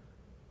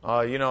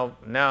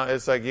 Now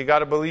it's like you got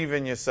to believe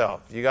in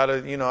yourself. You got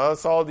to,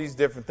 it's all these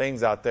different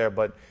things out there.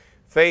 But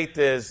faith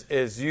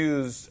is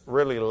used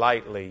really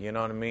lightly, you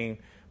know what I mean?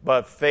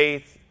 But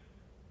faith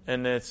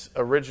in its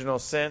original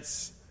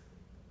sense,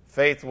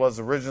 faith was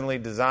originally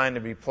designed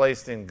to be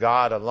placed in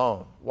God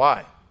alone.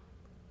 Why?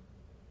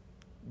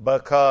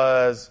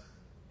 Because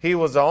he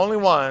was the only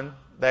one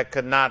that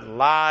could not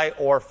lie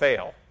or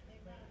fail.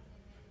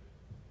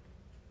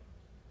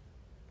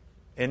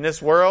 In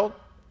this world,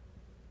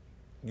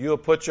 you'll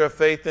put your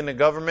faith in the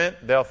government,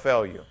 they'll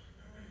fail you.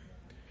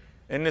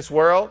 In this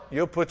world,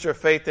 you'll put your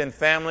faith in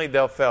family,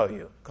 they'll fail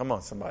you. Come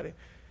on, somebody.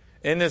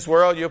 In this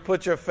world, you'll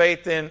put your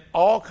faith in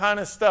all kind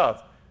of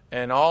stuff,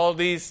 and all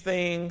these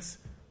things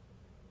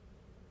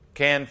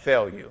can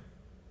fail you.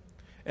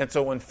 And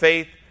so when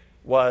faith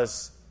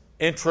was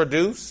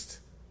introduced,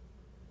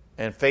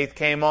 and faith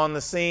came on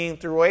the scene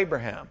through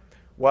Abraham,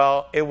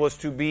 well, it was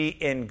to be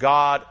in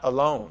God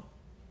alone.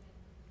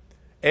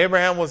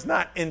 Abraham was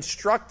not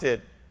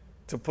instructed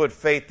to put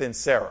faith in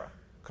Sarah.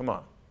 Come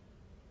on.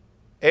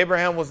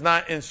 Abraham was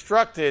not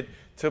instructed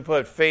to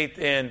put faith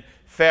in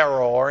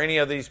Pharaoh or any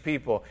of these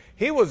people.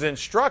 He was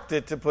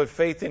instructed to put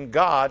faith in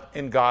God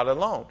and God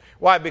alone.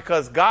 Why?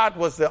 Because God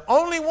was the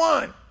only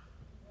one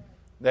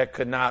that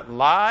could not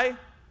lie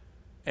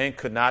and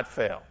could not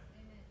fail.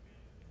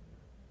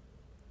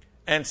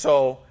 And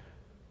so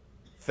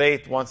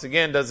faith, once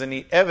again, doesn't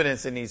need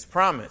evidence, it needs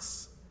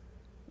promise.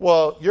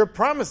 Well, your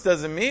promise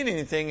doesn't mean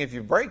anything if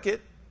you break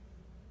it.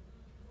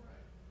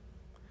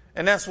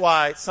 And that's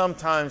why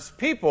sometimes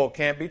people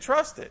can't be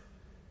trusted.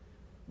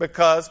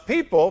 Because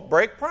people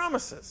break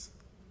promises.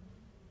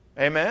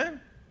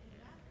 Amen?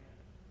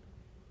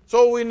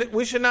 So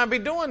we should not be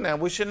doing that.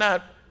 We should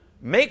not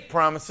make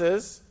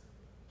promises.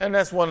 And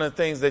that's one of the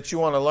things that you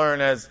want to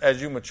learn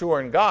as you mature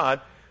in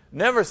God.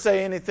 Never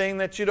say anything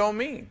that you don't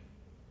mean.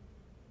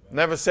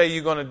 Never say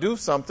you're going to do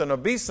something or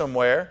be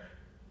somewhere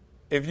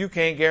if you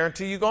can't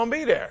guarantee you're going to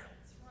be there.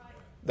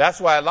 That's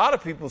why a lot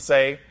of people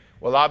say,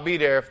 well, I'll be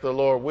there if the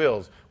Lord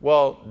wills.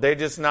 Well, they're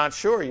just not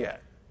sure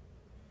yet.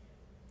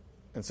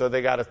 And so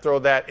they got to throw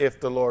that if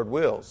the Lord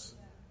wills.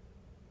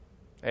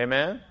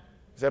 Amen?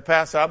 He said,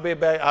 Pastor, I'll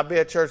be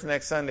at church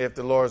next Sunday if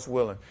the Lord's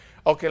willing.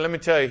 Okay, let me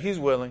tell you, he's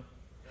willing.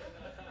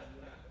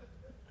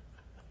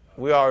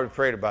 We already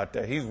prayed about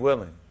that. He's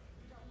willing.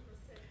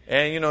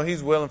 And,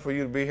 he's willing for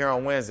you to be here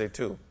on Wednesday,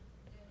 too.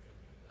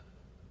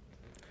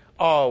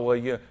 Oh,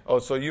 well,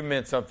 so you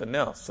meant something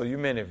else. So you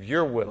meant if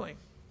you're willing.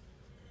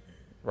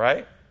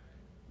 Right?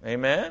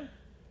 Amen?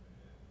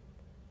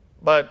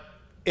 But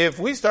if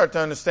we start to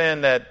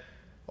understand that,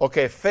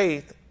 okay,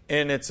 faith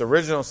in its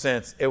original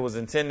sense, it was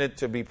intended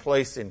to be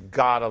placed in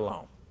God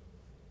alone.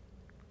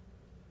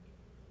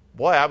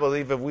 Boy, I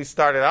believe if we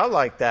started out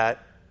like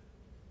that,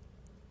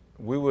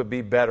 we would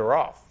be better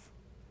off.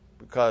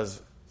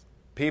 Because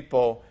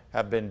people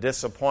have been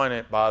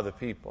disappointed by other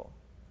people.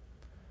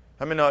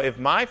 I mean, if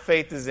my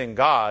faith is in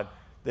God,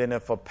 then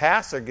if a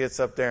pastor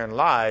gets up there and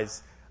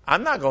lies,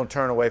 I'm not going to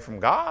turn away from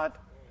God.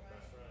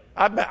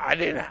 I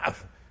didn't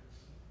have.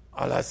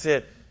 Oh, that's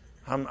it.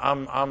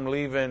 I'm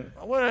leaving.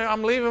 Well,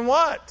 I'm leaving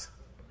what?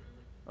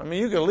 I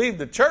mean, you can leave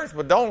the church,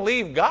 but don't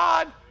leave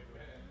God.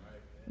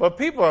 But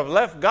people have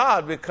left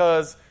God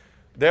because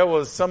there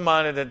was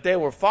somebody that they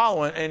were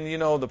following. And,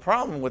 the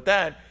problem with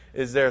that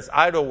is there's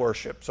idol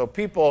worship. So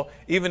people,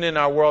 even in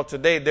our world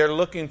today, they're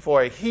looking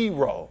for a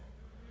hero.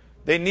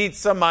 They need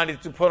somebody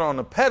to put on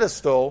a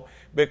pedestal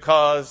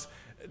because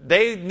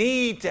they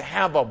need to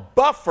have a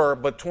buffer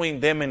between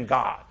them and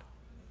God.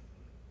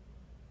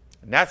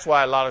 And that's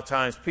why a lot of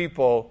times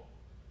people,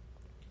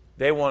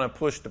 they want to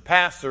push the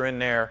pastor in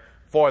there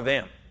for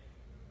them.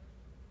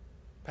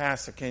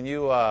 Pastor, can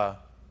you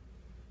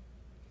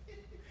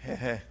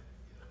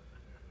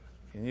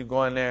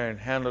go in there and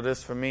handle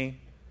this for me?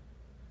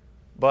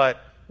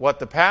 But what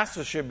the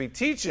pastor should be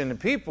teaching the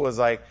people is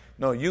like,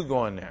 no, you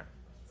go in there.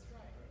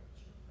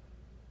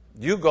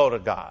 You go to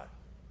God.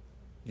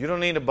 You don't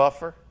need a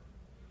buffer.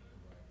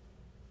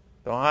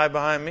 Don't hide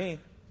behind me.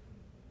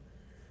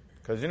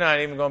 Because you're not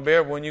even going to be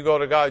able, when you go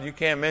to God, you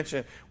can't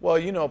mention,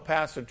 well,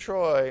 Pastor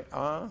Troy,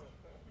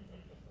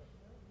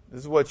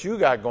 this is what you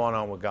got going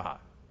on with God.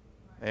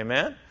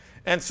 Amen?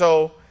 And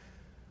so,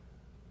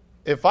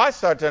 if I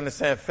start to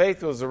understand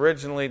faith was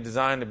originally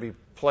designed to be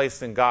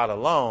placed in God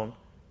alone,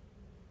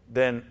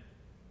 then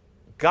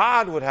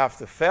God would have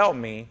to fail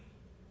me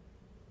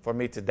for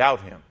me to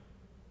doubt him.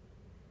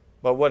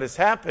 But what has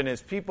happened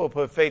is people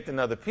put faith in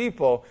other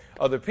people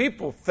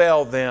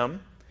fail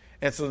them,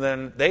 and so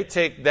then they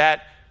take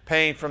that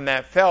pain from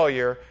that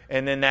failure,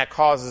 and then that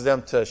causes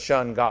them to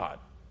shun God.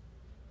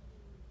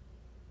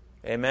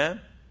 Amen?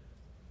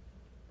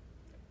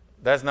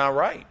 That's not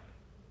right.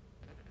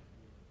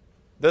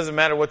 Doesn't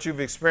matter what you've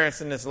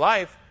experienced in this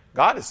life,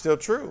 God is still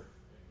true.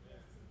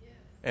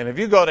 And if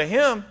you go to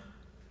him,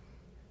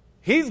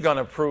 he's going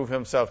to prove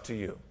himself to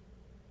you.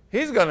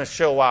 He's going to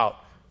show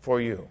out for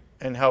you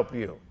and help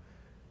you.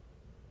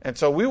 And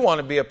so we want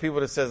to be a people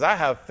that says, I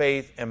have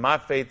faith and my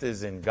faith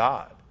is in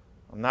God.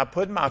 I'm not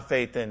putting my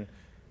faith in.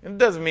 It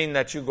doesn't mean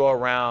that you go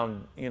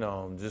around,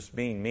 just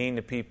being mean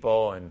to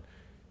people and,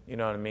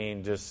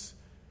 just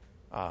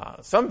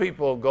some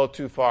people go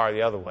too far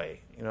the other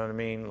way. You know what I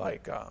mean?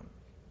 Like, well,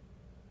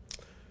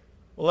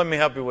 let me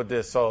help you with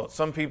this. So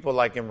some people,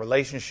 like in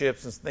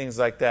relationships and things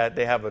like that,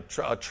 they have a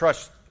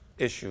trust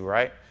issue,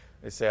 right?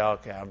 They say,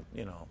 okay,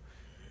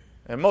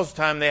 and most of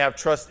the time they have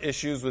trust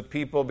issues with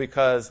people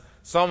because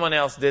someone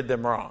else did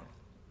them wrong.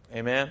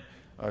 Amen?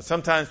 Or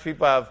sometimes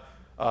people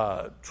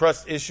have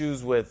trust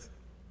issues with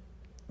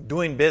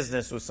doing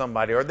business with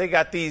somebody, or they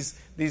got these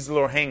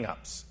little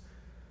hang-ups.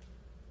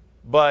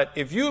 But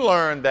if you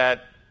learn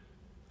that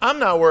I'm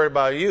not worried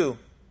about you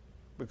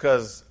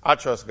because I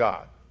trust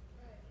God.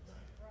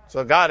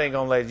 So God ain't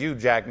going to let you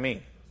jack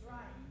me.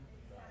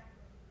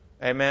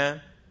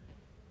 Amen?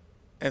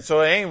 And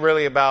so it ain't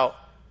really about,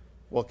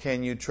 well,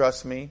 can you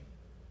trust me?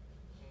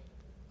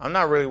 I'm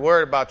not really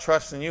worried about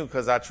trusting you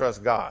because I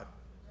trust God.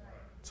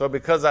 So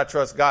because I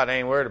trust God, I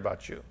ain't worried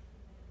about you.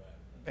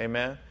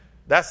 Amen?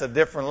 That's a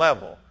different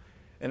level.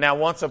 And now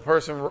once a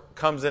person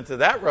comes into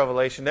that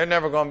revelation, they're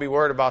never going to be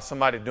worried about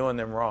somebody doing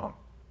them wrong.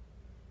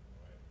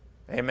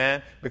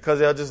 Amen? Because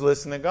they'll just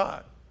listen to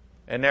God.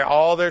 And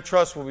all their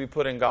trust will be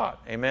put in God.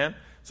 Amen?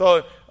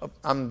 So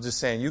I'm just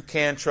saying, you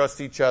can trust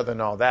each other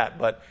and all that,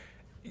 but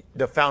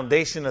the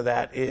foundation of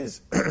that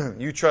is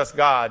you trust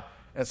God,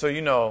 and so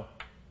you know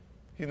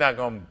He's not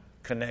going to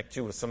connect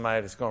you with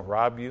somebody that's going to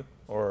rob you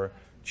or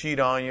cheat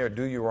on you or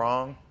do you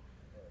wrong.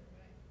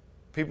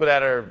 People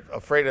that are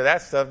afraid of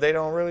that stuff, they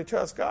don't really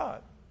trust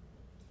God.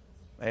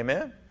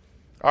 Amen?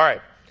 All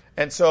right.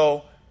 And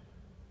so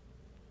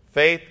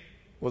faith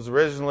was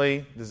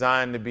originally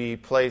designed to be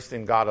placed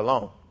in God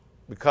alone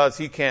because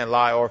He can't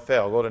lie or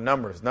fail. Go to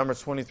Numbers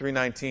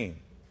 23:19.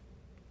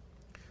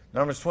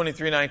 Numbers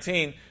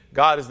 23:19,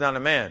 God is not a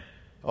man.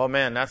 Oh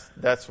man,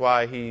 that's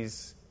why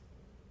He's,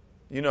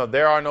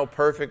 there are no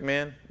perfect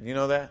men. You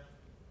know that?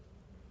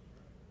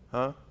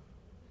 Huh?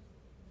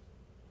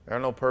 There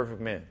are no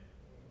perfect men.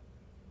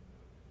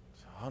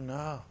 Oh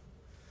no.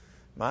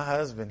 My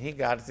husband, he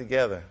got it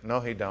together. No,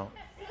 he don't.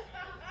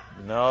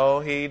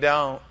 No, he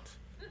don't.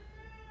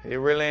 He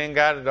really ain't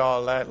got it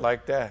all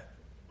like that.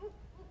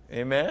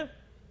 Amen?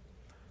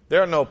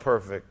 There are no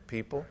perfect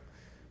people.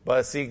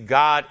 But see,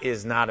 God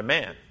is not a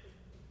man.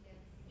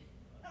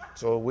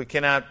 So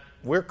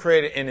we're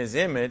created in His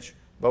image,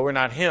 but we're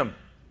not Him.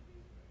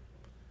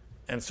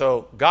 And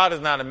so God is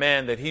not a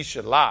man that He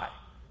should lie.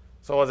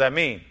 So what does that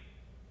mean?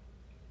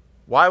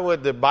 Why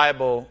would the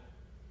Bible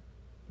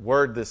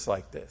word this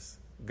like this?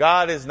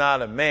 God is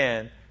not a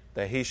man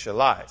that He should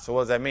lie. So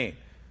what does that mean?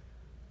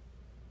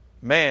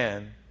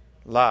 Man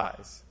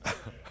lies.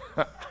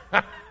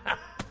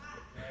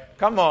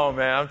 Come on,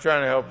 man. I'm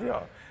trying to help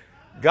y'all.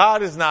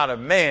 God is not a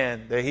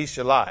man that He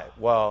should lie.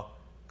 Well,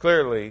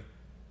 clearly,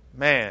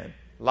 man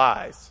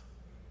lies.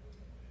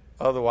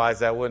 Otherwise,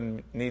 that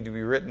wouldn't need to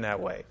be written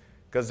that way.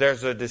 Because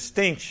there's a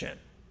distinction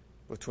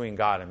between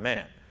God and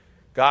man.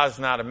 God's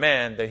not a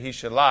man that He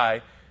should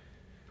lie.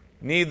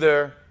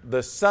 Neither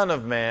the Son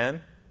of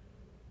Man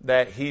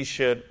that He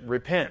should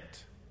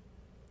repent.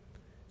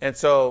 And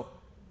so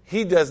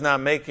He does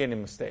not make any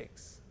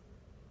mistakes.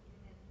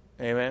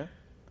 Amen?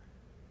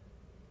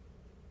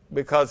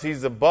 Because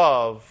He's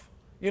above,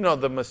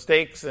 the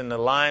mistakes and the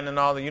lying and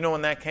all that. You know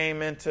when that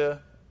came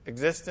into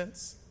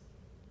existence?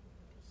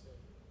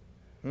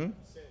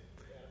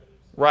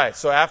 Right,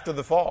 so after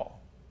the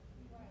fall.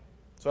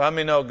 So how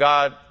many know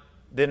God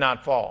did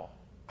not fall?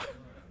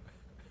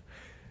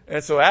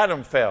 And so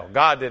Adam fell.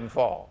 God didn't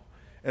fall.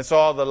 And so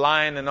all the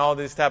lying and all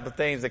these type of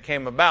things that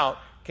came about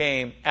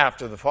came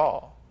after the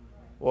fall.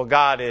 Well,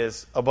 God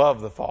is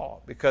above the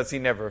fall because He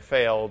never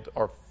failed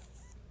or,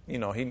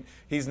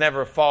 He's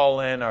never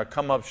fallen or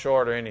come up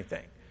short or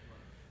anything.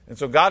 And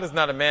so God is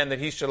not a man that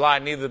He should lie,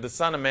 neither the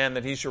Son of Man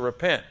that He should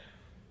repent.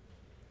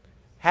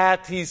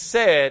 Hath He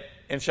said,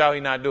 and shall He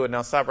not do it?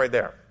 Now stop right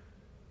there.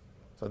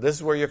 So this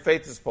is where your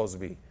faith is supposed to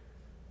be.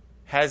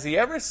 Has He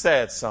ever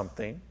said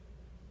something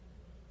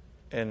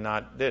and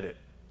not did it?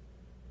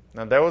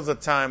 Now there was a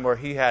time where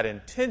He had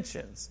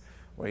intentions,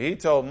 where He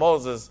told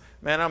Moses,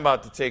 man, I'm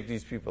about to take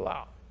these people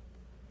out.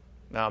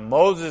 Now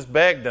Moses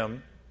begged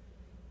Him,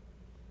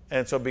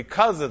 and so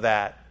because of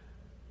that,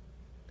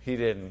 He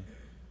didn't,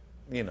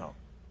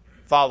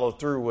 follow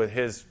through with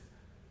His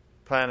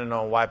planning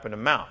on wiping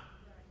them out.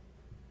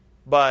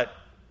 But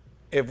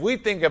if we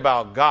think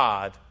about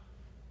God,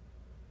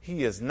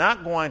 He is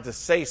not going to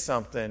say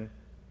something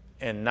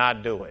and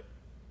not do it.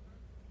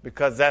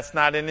 Because that's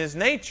not in His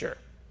nature.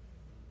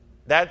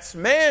 That's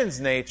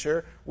man's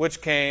nature,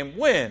 which came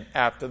when?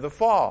 After the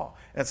fall.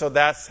 And so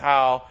that's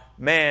how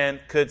man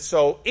could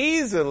so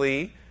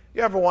easily,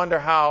 you ever wonder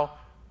how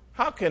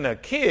can a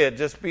kid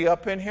just be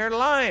up in here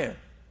lying?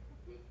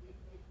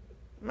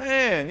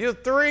 Man, you're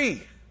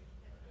 3.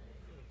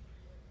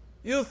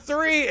 You're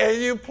 3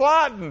 and you're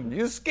plotting,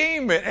 you're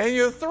scheming, and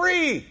you're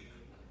 3.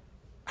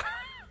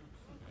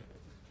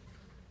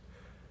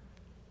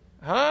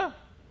 Huh?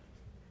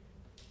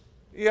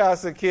 You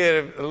ask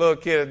a little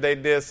kid if they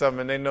did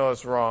something and they know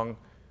it's wrong.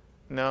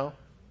 No?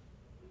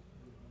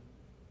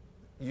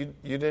 You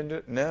didn't do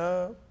it?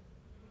 No?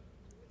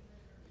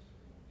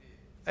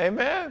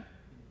 Amen?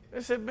 They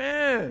said,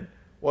 man.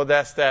 Well,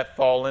 that's that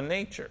fallen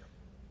nature.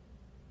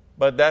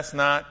 But that's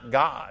not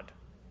God.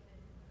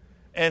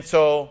 And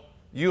so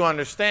you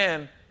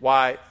understand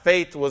why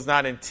faith was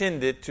not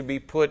intended to be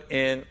put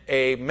in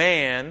a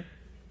man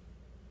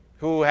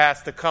who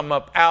has to come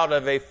up out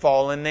of a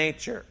fallen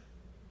nature.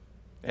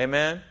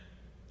 Amen?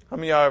 How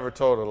many of y'all ever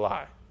told a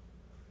lie?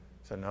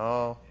 So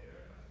no,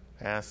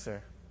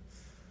 Pastor.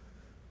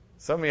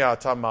 Some of y'all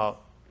talking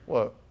about,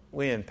 what,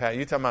 you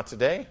talking about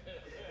today?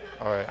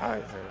 All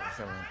right.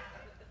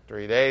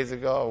 3 days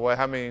ago, what,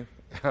 how many?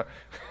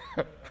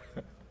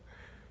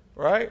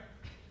 Right?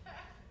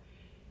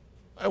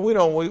 And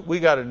we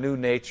got a new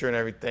nature and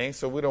everything,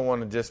 so we don't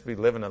want to just be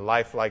living a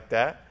life like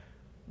that.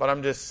 But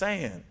I'm just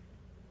saying,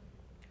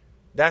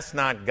 that's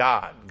not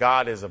God.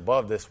 God is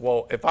above this.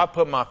 Well, if I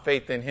put my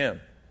faith in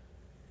Him,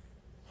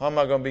 how am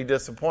I going to be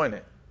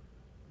disappointed?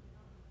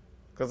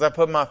 because I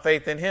put my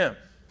faith in him.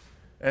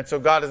 And so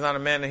God is not a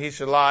man that he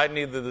should lie,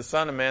 neither the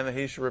son of man that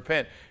he should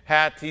repent.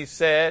 Hath he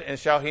said, and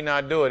shall he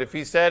not do it? If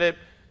he said it,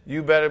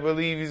 you better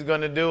believe he's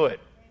going to do it.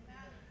 Amen.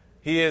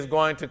 He is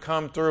going to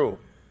come through.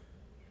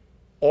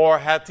 Or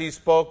hath he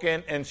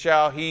spoken, and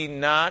shall he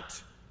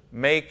not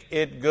make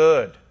it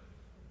good?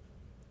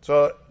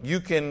 So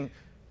you can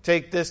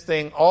take this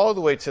thing all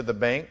the way to the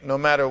bank. No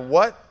matter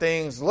what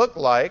things look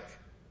like,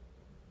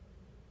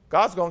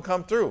 God's going to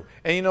come through.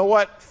 And you know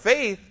what?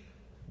 Faith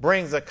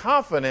brings a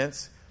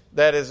confidence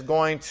that is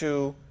going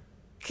to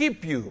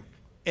keep you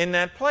in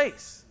that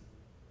place.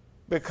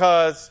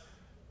 Because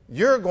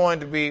you're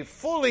going to be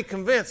fully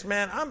convinced,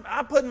 man,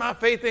 I'm putting my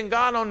faith in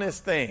God on this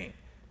thing.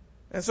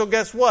 And so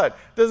guess what?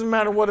 Doesn't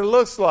matter what it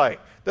looks like.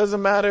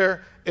 Doesn't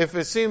matter if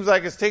it seems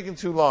like it's taking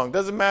too long.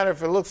 Doesn't matter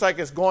if it looks like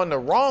it's going the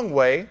wrong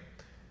way.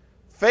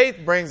 Faith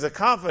brings a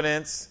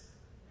confidence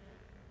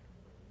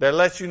that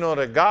lets you know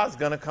that God's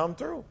going to come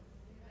through.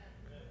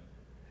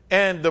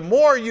 And the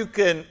more you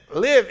can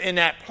live in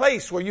that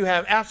place where you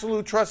have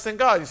absolute trust in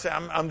God, you say,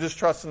 I'm just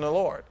trusting the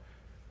Lord.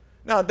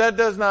 Now, that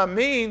does not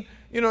mean,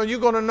 you're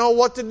going to know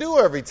what to do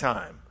every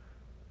time.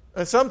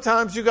 And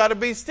sometimes you got to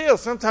be still.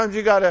 Sometimes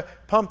you got to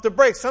pump the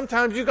brakes.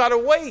 Sometimes you got to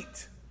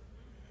wait.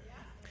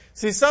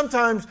 See,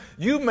 sometimes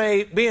you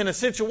may be in a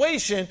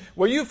situation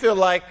where you feel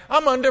like,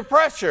 I'm under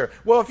pressure.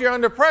 Well, if you're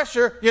under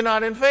pressure, you're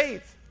not in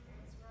faith.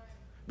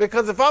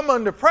 Because if I'm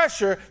under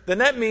pressure, then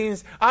that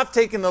means I've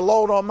taken the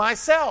load on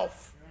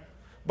myself.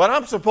 But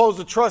I'm supposed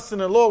to trust in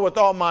the Lord with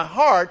all my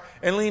heart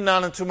and lean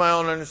not into my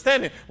own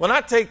understanding. When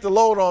I take the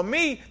load on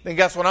me, then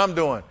guess what I'm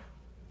doing?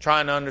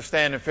 Trying to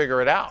understand and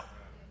figure it out.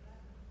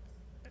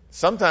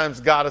 Sometimes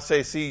God will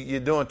say, see,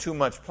 you're doing too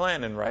much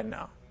planning right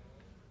now.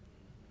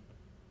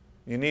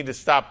 You need to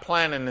stop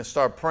planning and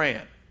start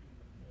praying.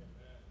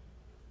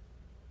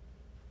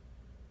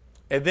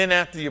 And then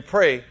after you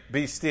pray,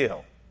 be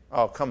still.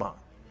 Oh, come on.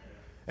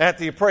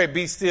 After you pray,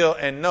 be still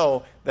and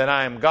know that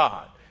I am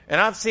God. And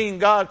I've seen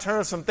God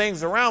turn some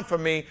things around for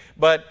me,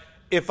 but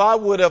if I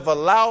would have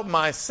allowed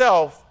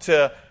myself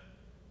to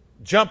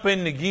jump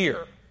into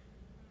gear,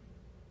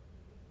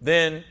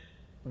 then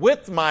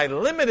with my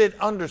limited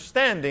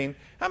understanding,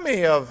 how many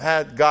have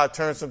had God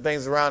turn some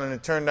things around and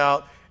it turned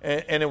out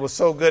and it was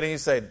so good and you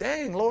say,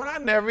 dang, Lord, I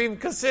never even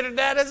considered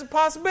that as a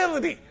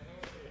possibility.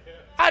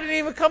 I didn't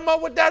even come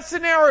up with that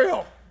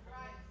scenario.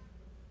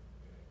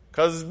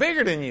 Because it's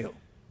bigger than you.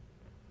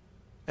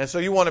 And so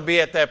you want to be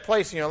at that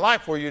place in your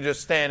life where you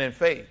just stand in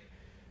faith.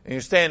 And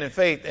you stand in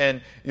faith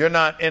and you're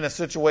not in a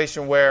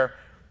situation where,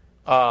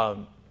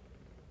 you're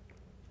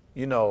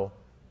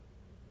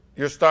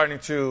starting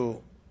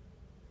to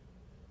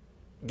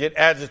get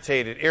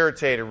agitated,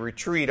 irritated,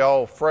 retreat,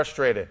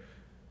 frustrated.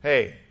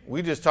 Hey,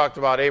 we just talked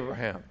about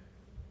Abraham.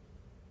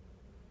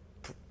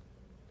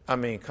 I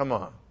mean, come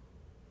on.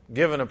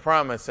 Given a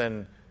promise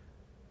and,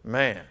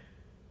 man,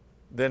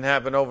 didn't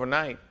happen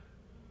overnight.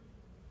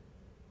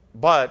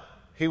 But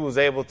he was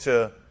able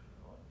to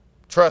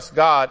trust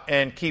God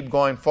and keep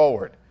going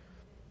forward.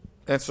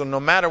 And so no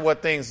matter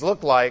what things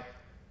look like,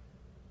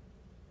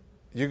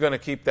 you're going to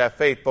keep that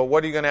faith. But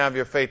what are you going to have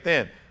your faith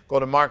in? Go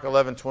to Mark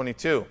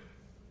 11:22.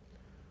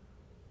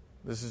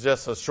 This is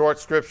just a short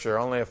scripture,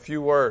 only a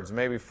few words,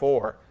 maybe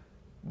 4.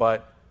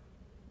 But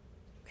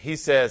he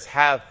says,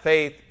 have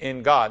faith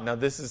in God. Now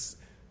this is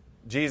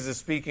Jesus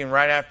speaking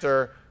right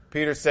after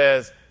Peter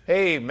says,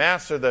 hey,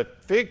 Master, the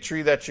fig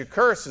tree that you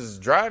curse is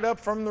dried up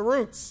from the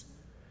roots.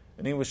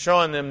 And he was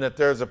showing them that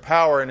there's a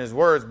power in his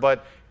words.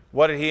 But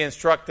what did he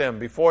instruct them?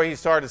 Before he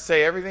started to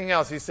say everything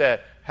else, he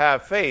said,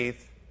 have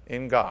faith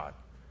in God.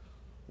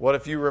 What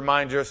if you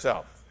remind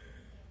yourself?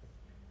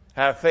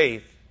 Have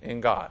faith in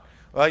God.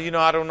 Well,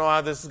 I don't know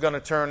how this is going to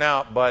turn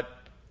out, but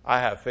I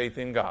have faith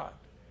in God.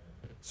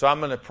 So I'm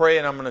going to pray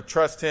and I'm going to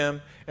trust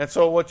him. And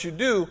so what you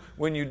do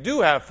when you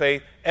do have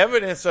faith,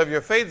 evidence of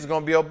your faith is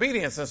going to be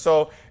obedience. And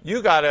so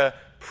you got to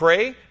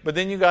pray, but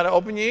then you got to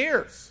open your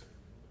ears.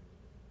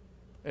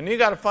 And you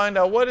got to find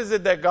out what is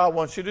it that God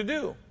wants you to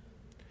do.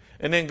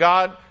 And then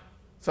God,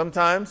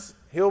 sometimes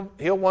he'll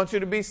want you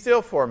to be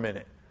still for a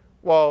minute.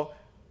 Well,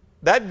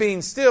 that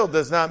being still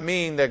does not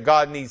mean that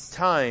God needs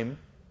time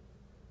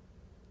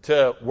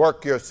to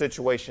work your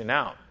situation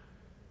out.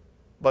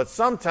 But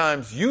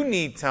sometimes you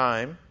need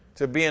time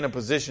to be in a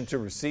position to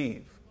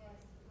receive.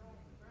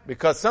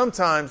 Because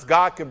sometimes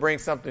God could bring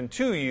something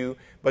to you,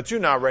 but you're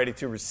not ready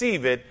to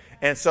receive it.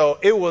 And so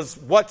it was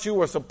what you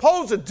were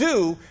supposed to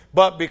do,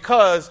 but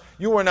because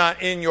you were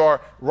not in your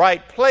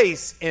right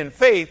place in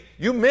faith,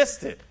 you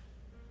missed it.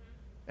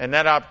 And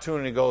that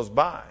opportunity goes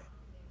by.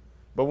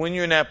 But when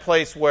you're in that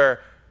place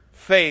where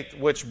faith,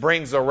 which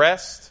brings a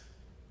rest,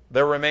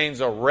 there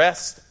remains a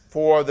rest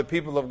for the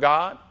people of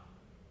God.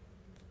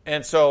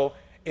 And so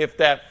if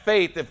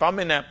I'm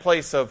in that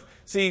place of,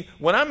 see,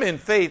 when I'm in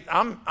faith,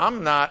 I'm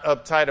not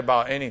uptight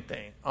about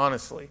anything,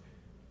 honestly.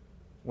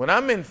 When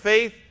I'm in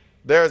faith,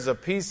 there's a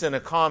peace and a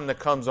calm that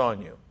comes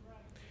on you.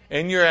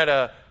 And you're at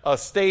a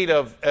state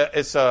of,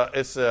 it's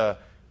a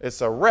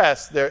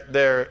rest.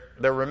 There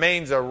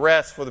remains a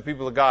rest for the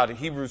people of God.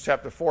 Hebrews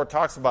chapter 4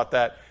 talks about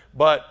that.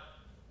 But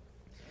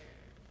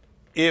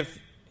if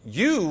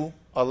you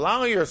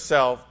allow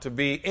yourself to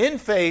be in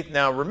faith,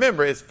 now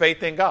remember, it's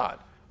faith in God.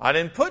 I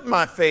didn't put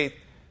my faith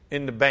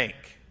in the bank.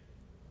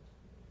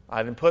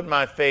 I didn't put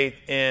my faith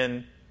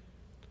in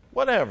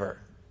whatever.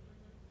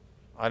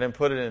 I didn't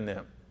put it in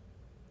them.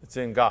 It's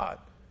in God.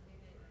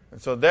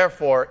 And so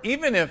therefore,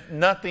 even if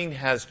nothing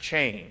has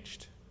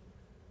changed,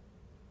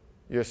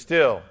 you're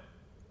still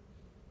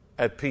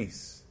at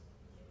peace.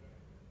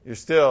 You're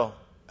still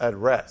at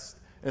rest.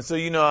 And so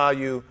you know how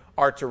you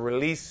are to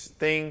release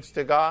things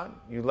to God?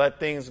 You let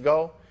things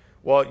go?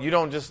 Well, you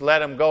don't just let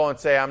them go and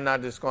say, I'm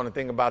not just going to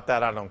think about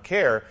that, I don't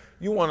care.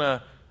 You want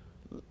to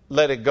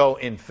let it go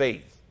in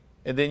faith.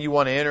 And then you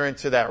want to enter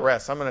into that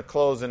rest. I'm going to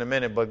close in a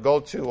minute, but go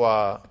to,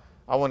 I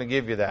want to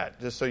give you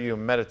that, just so you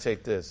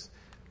meditate this.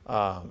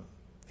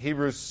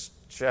 Hebrews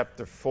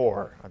chapter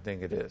 4, I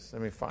think it is.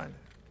 Let me find it.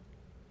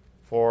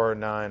 4 or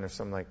 9 or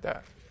something like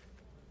that.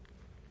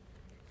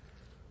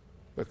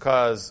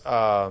 Because,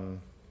 all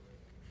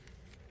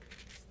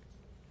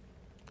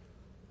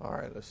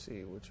right, let's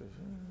see. Which is,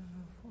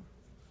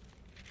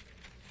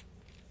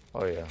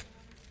 oh, yeah.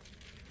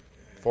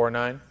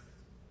 4:9.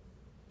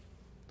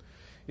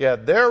 Yeah,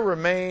 there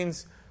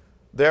remains,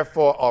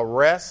 therefore, a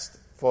rest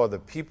for the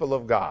people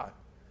of God.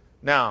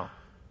 Now,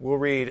 we'll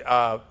read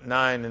 9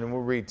 and then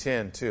we'll read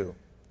 10 too.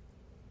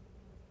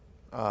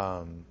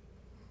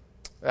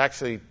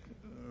 Actually,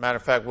 matter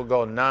of fact, we'll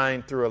go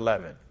 9 through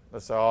 11.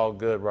 That's all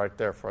good right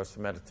there for us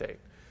to meditate.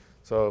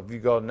 So if you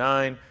go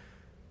 9,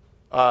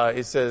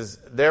 it says,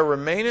 there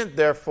remaineth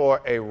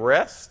therefore a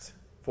rest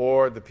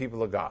for the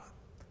people of God.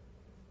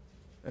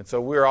 And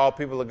so we're all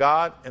people of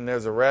God, and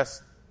there's a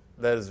rest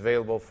that is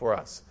available for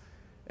us.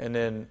 And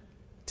then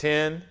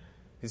 10,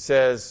 he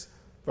says,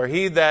 for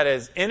he that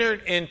has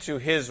entered into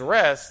his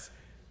rest,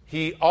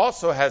 he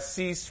also has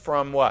ceased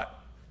from what?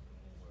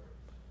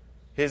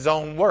 His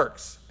own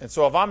works. And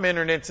so if I'm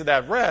entering into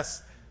that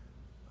rest,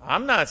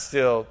 I'm not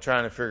still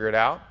trying to figure it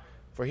out.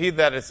 For he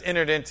that has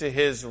entered into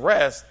his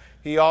rest,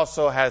 he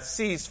also has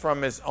ceased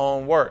from his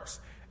own works,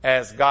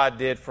 as God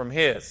did from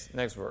his.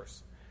 Next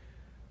verse.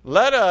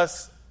 Let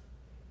us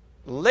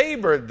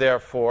labor,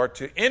 therefore,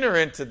 to enter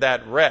into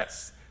that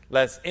rest,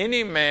 lest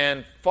any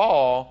man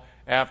fall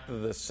after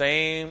the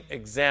same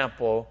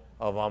example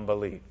of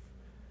unbelief.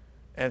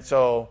 And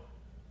so,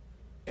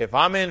 if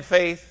I'm in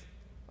faith,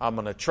 I'm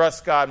going to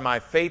trust God. My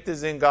faith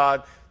is in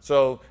God.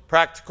 So,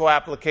 practical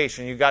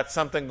application. You got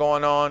something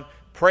going on,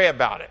 pray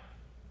about it.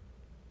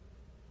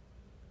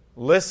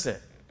 Listen.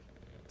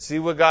 See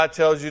what God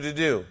tells you to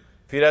do.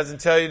 If he doesn't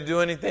tell you to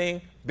do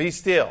anything, be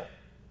still.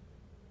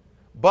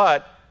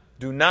 But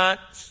do not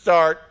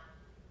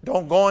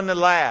don't go in the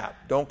lab.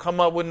 Don't come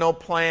up with no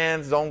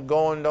plans.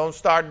 Don't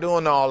start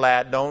doing all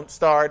that. Don't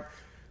start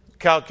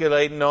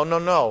calculating.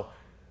 No.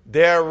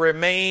 There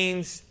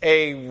remains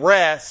a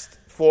rest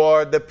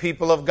for the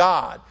people of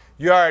God.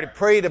 You already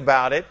prayed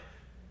about it.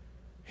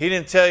 He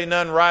didn't tell you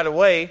nothing right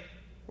away.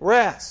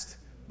 Rest.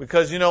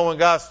 Because you know when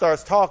God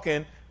starts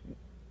talking,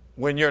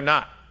 when you're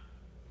not.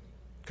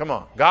 Come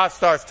on. God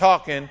starts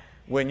talking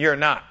when you're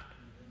not.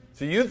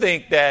 So you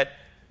think that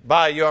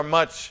by your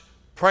much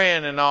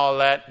praying and all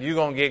that, you're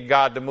going to get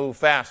God to move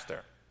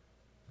faster.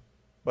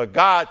 But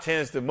God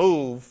tends to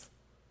move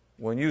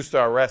when you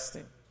start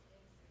resting.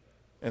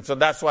 And so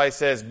that's why he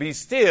says, be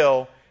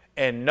still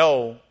and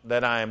know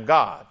that I am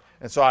God.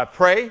 And so I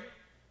pray.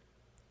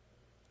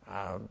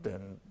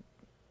 Then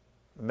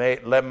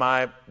let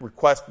my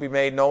request be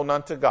made known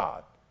unto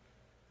God.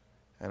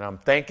 And I'm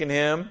thanking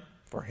him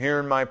for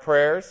hearing my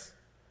prayers.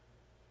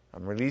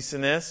 I'm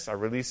releasing this. I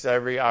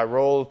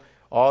roll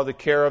all the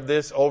care of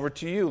this over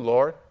to you,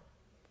 Lord.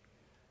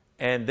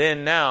 And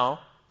then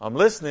now I'm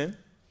listening.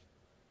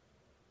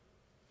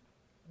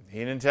 He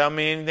didn't tell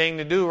me anything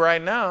to do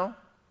right now.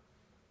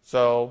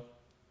 So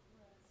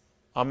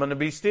I'm going to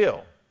be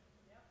still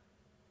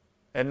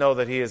and know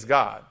that he is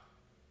God.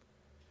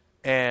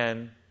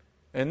 And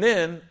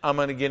then I'm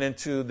going to get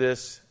into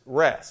this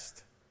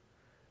rest.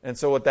 And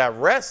so what that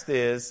rest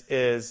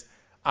is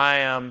I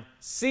am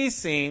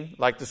ceasing,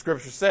 like the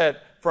scripture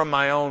said, from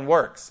my own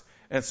works.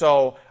 And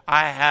so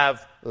I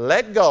have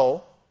let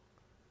go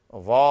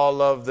of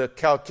all of the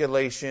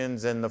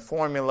calculations and the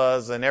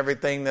formulas and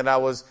everything that I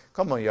was,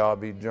 come on, y'all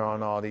be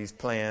drawing all these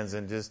plans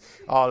and just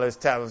all this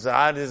talent. So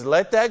I just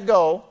let that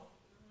go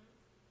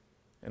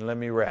and let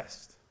me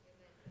rest.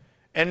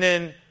 And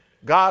then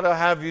God will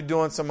have you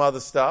doing some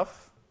other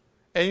stuff.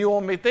 And you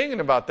won't be thinking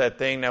about that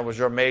thing that was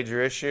your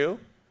major issue.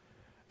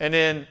 And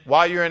then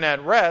while you're in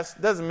that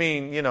rest, doesn't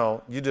mean,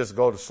 you just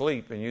go to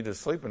sleep and you're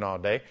just sleeping all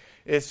day.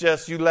 It's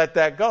just you let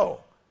that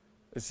go.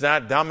 It's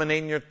not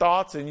dominating your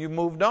thoughts and you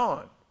moved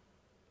on.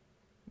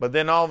 But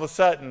then all of a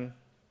sudden,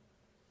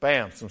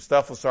 bam, some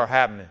stuff will start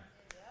happening.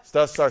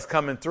 Stuff starts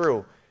coming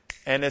through.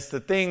 And it's the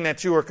thing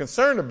that you were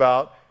concerned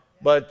about,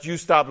 but you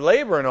stopped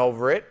laboring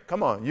over it.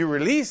 Come on, you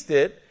released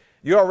it.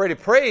 You already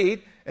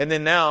prayed. And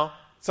then now,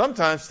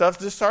 sometimes stuff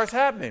just starts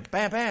happening.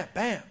 Bam, bam,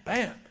 bam,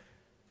 bam.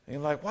 And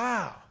you're like,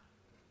 wow.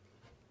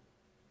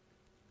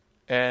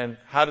 And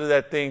how did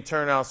that thing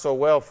turn out so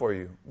well for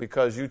you?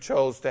 Because you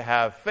chose to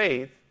have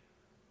faith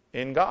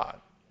in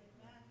God,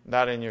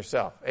 not in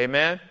yourself.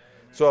 Amen?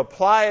 So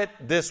apply it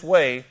this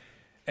way,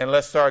 and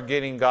let's start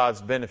getting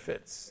God's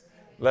benefits.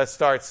 Let's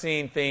start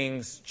seeing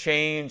things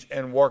change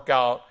and work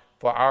out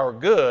for our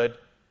good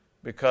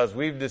because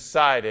we've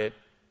decided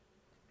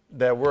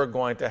that we're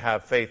going to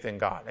have faith in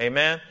God.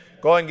 Amen?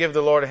 Go ahead and give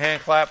the Lord a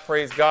hand clap.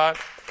 Praise God.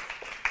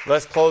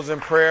 Let's close in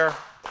prayer.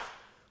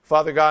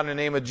 Father God, in the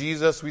name of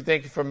Jesus, we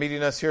thank you for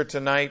meeting us here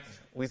tonight.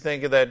 We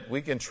thank you that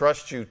we can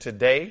trust you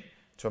today,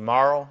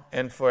 tomorrow,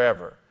 and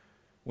forever.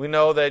 We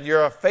know that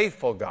you're a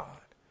faithful God,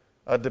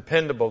 a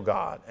dependable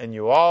God, and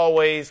you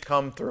always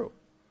come through.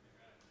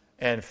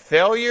 And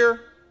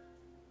failure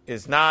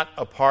is not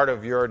a part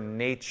of your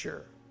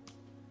nature.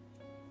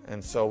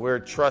 And so we're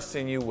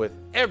trusting you with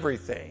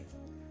everything.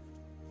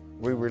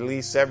 We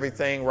release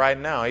everything right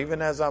now.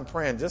 Even as I'm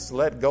praying, just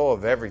let go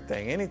of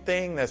everything.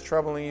 Anything that's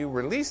troubling you,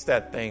 release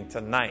that thing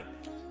tonight.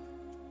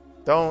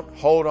 Don't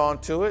hold on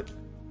to it.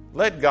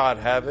 Let God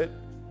have it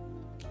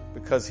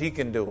because he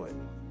can do it.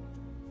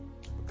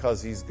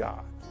 Because he's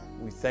God.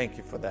 We thank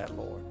you for that,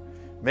 Lord.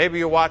 Maybe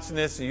you're watching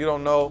this and you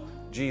don't know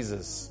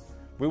Jesus.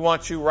 We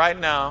want you right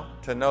now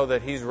to know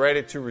that he's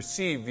ready to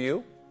receive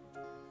you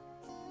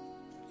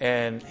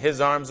and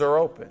his arms are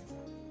open.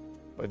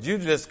 But you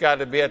just got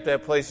to be at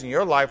that place in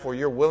your life where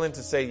you're willing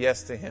to say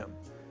yes to him.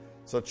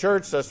 So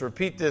church, let's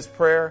repeat this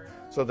prayer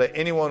so that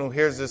anyone who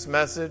hears this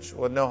message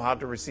will know how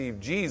to receive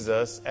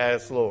Jesus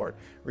as Lord.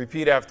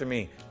 Repeat after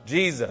me.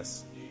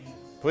 Jesus,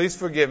 please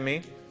forgive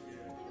me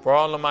for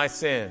all of my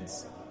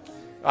sins.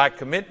 I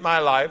commit my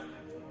life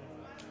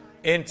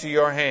into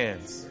your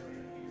hands.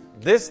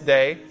 This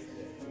day,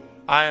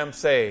 I am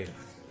saved.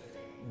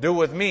 Do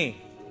with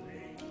me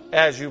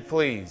as you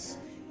please.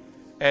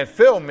 And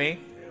fill me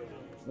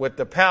with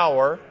the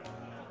power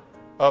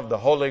of the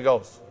Holy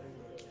Ghost.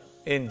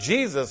 In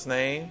Jesus'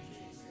 name,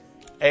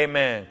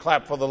 amen.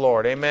 Clap for the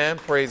Lord. Amen.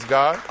 Praise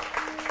God.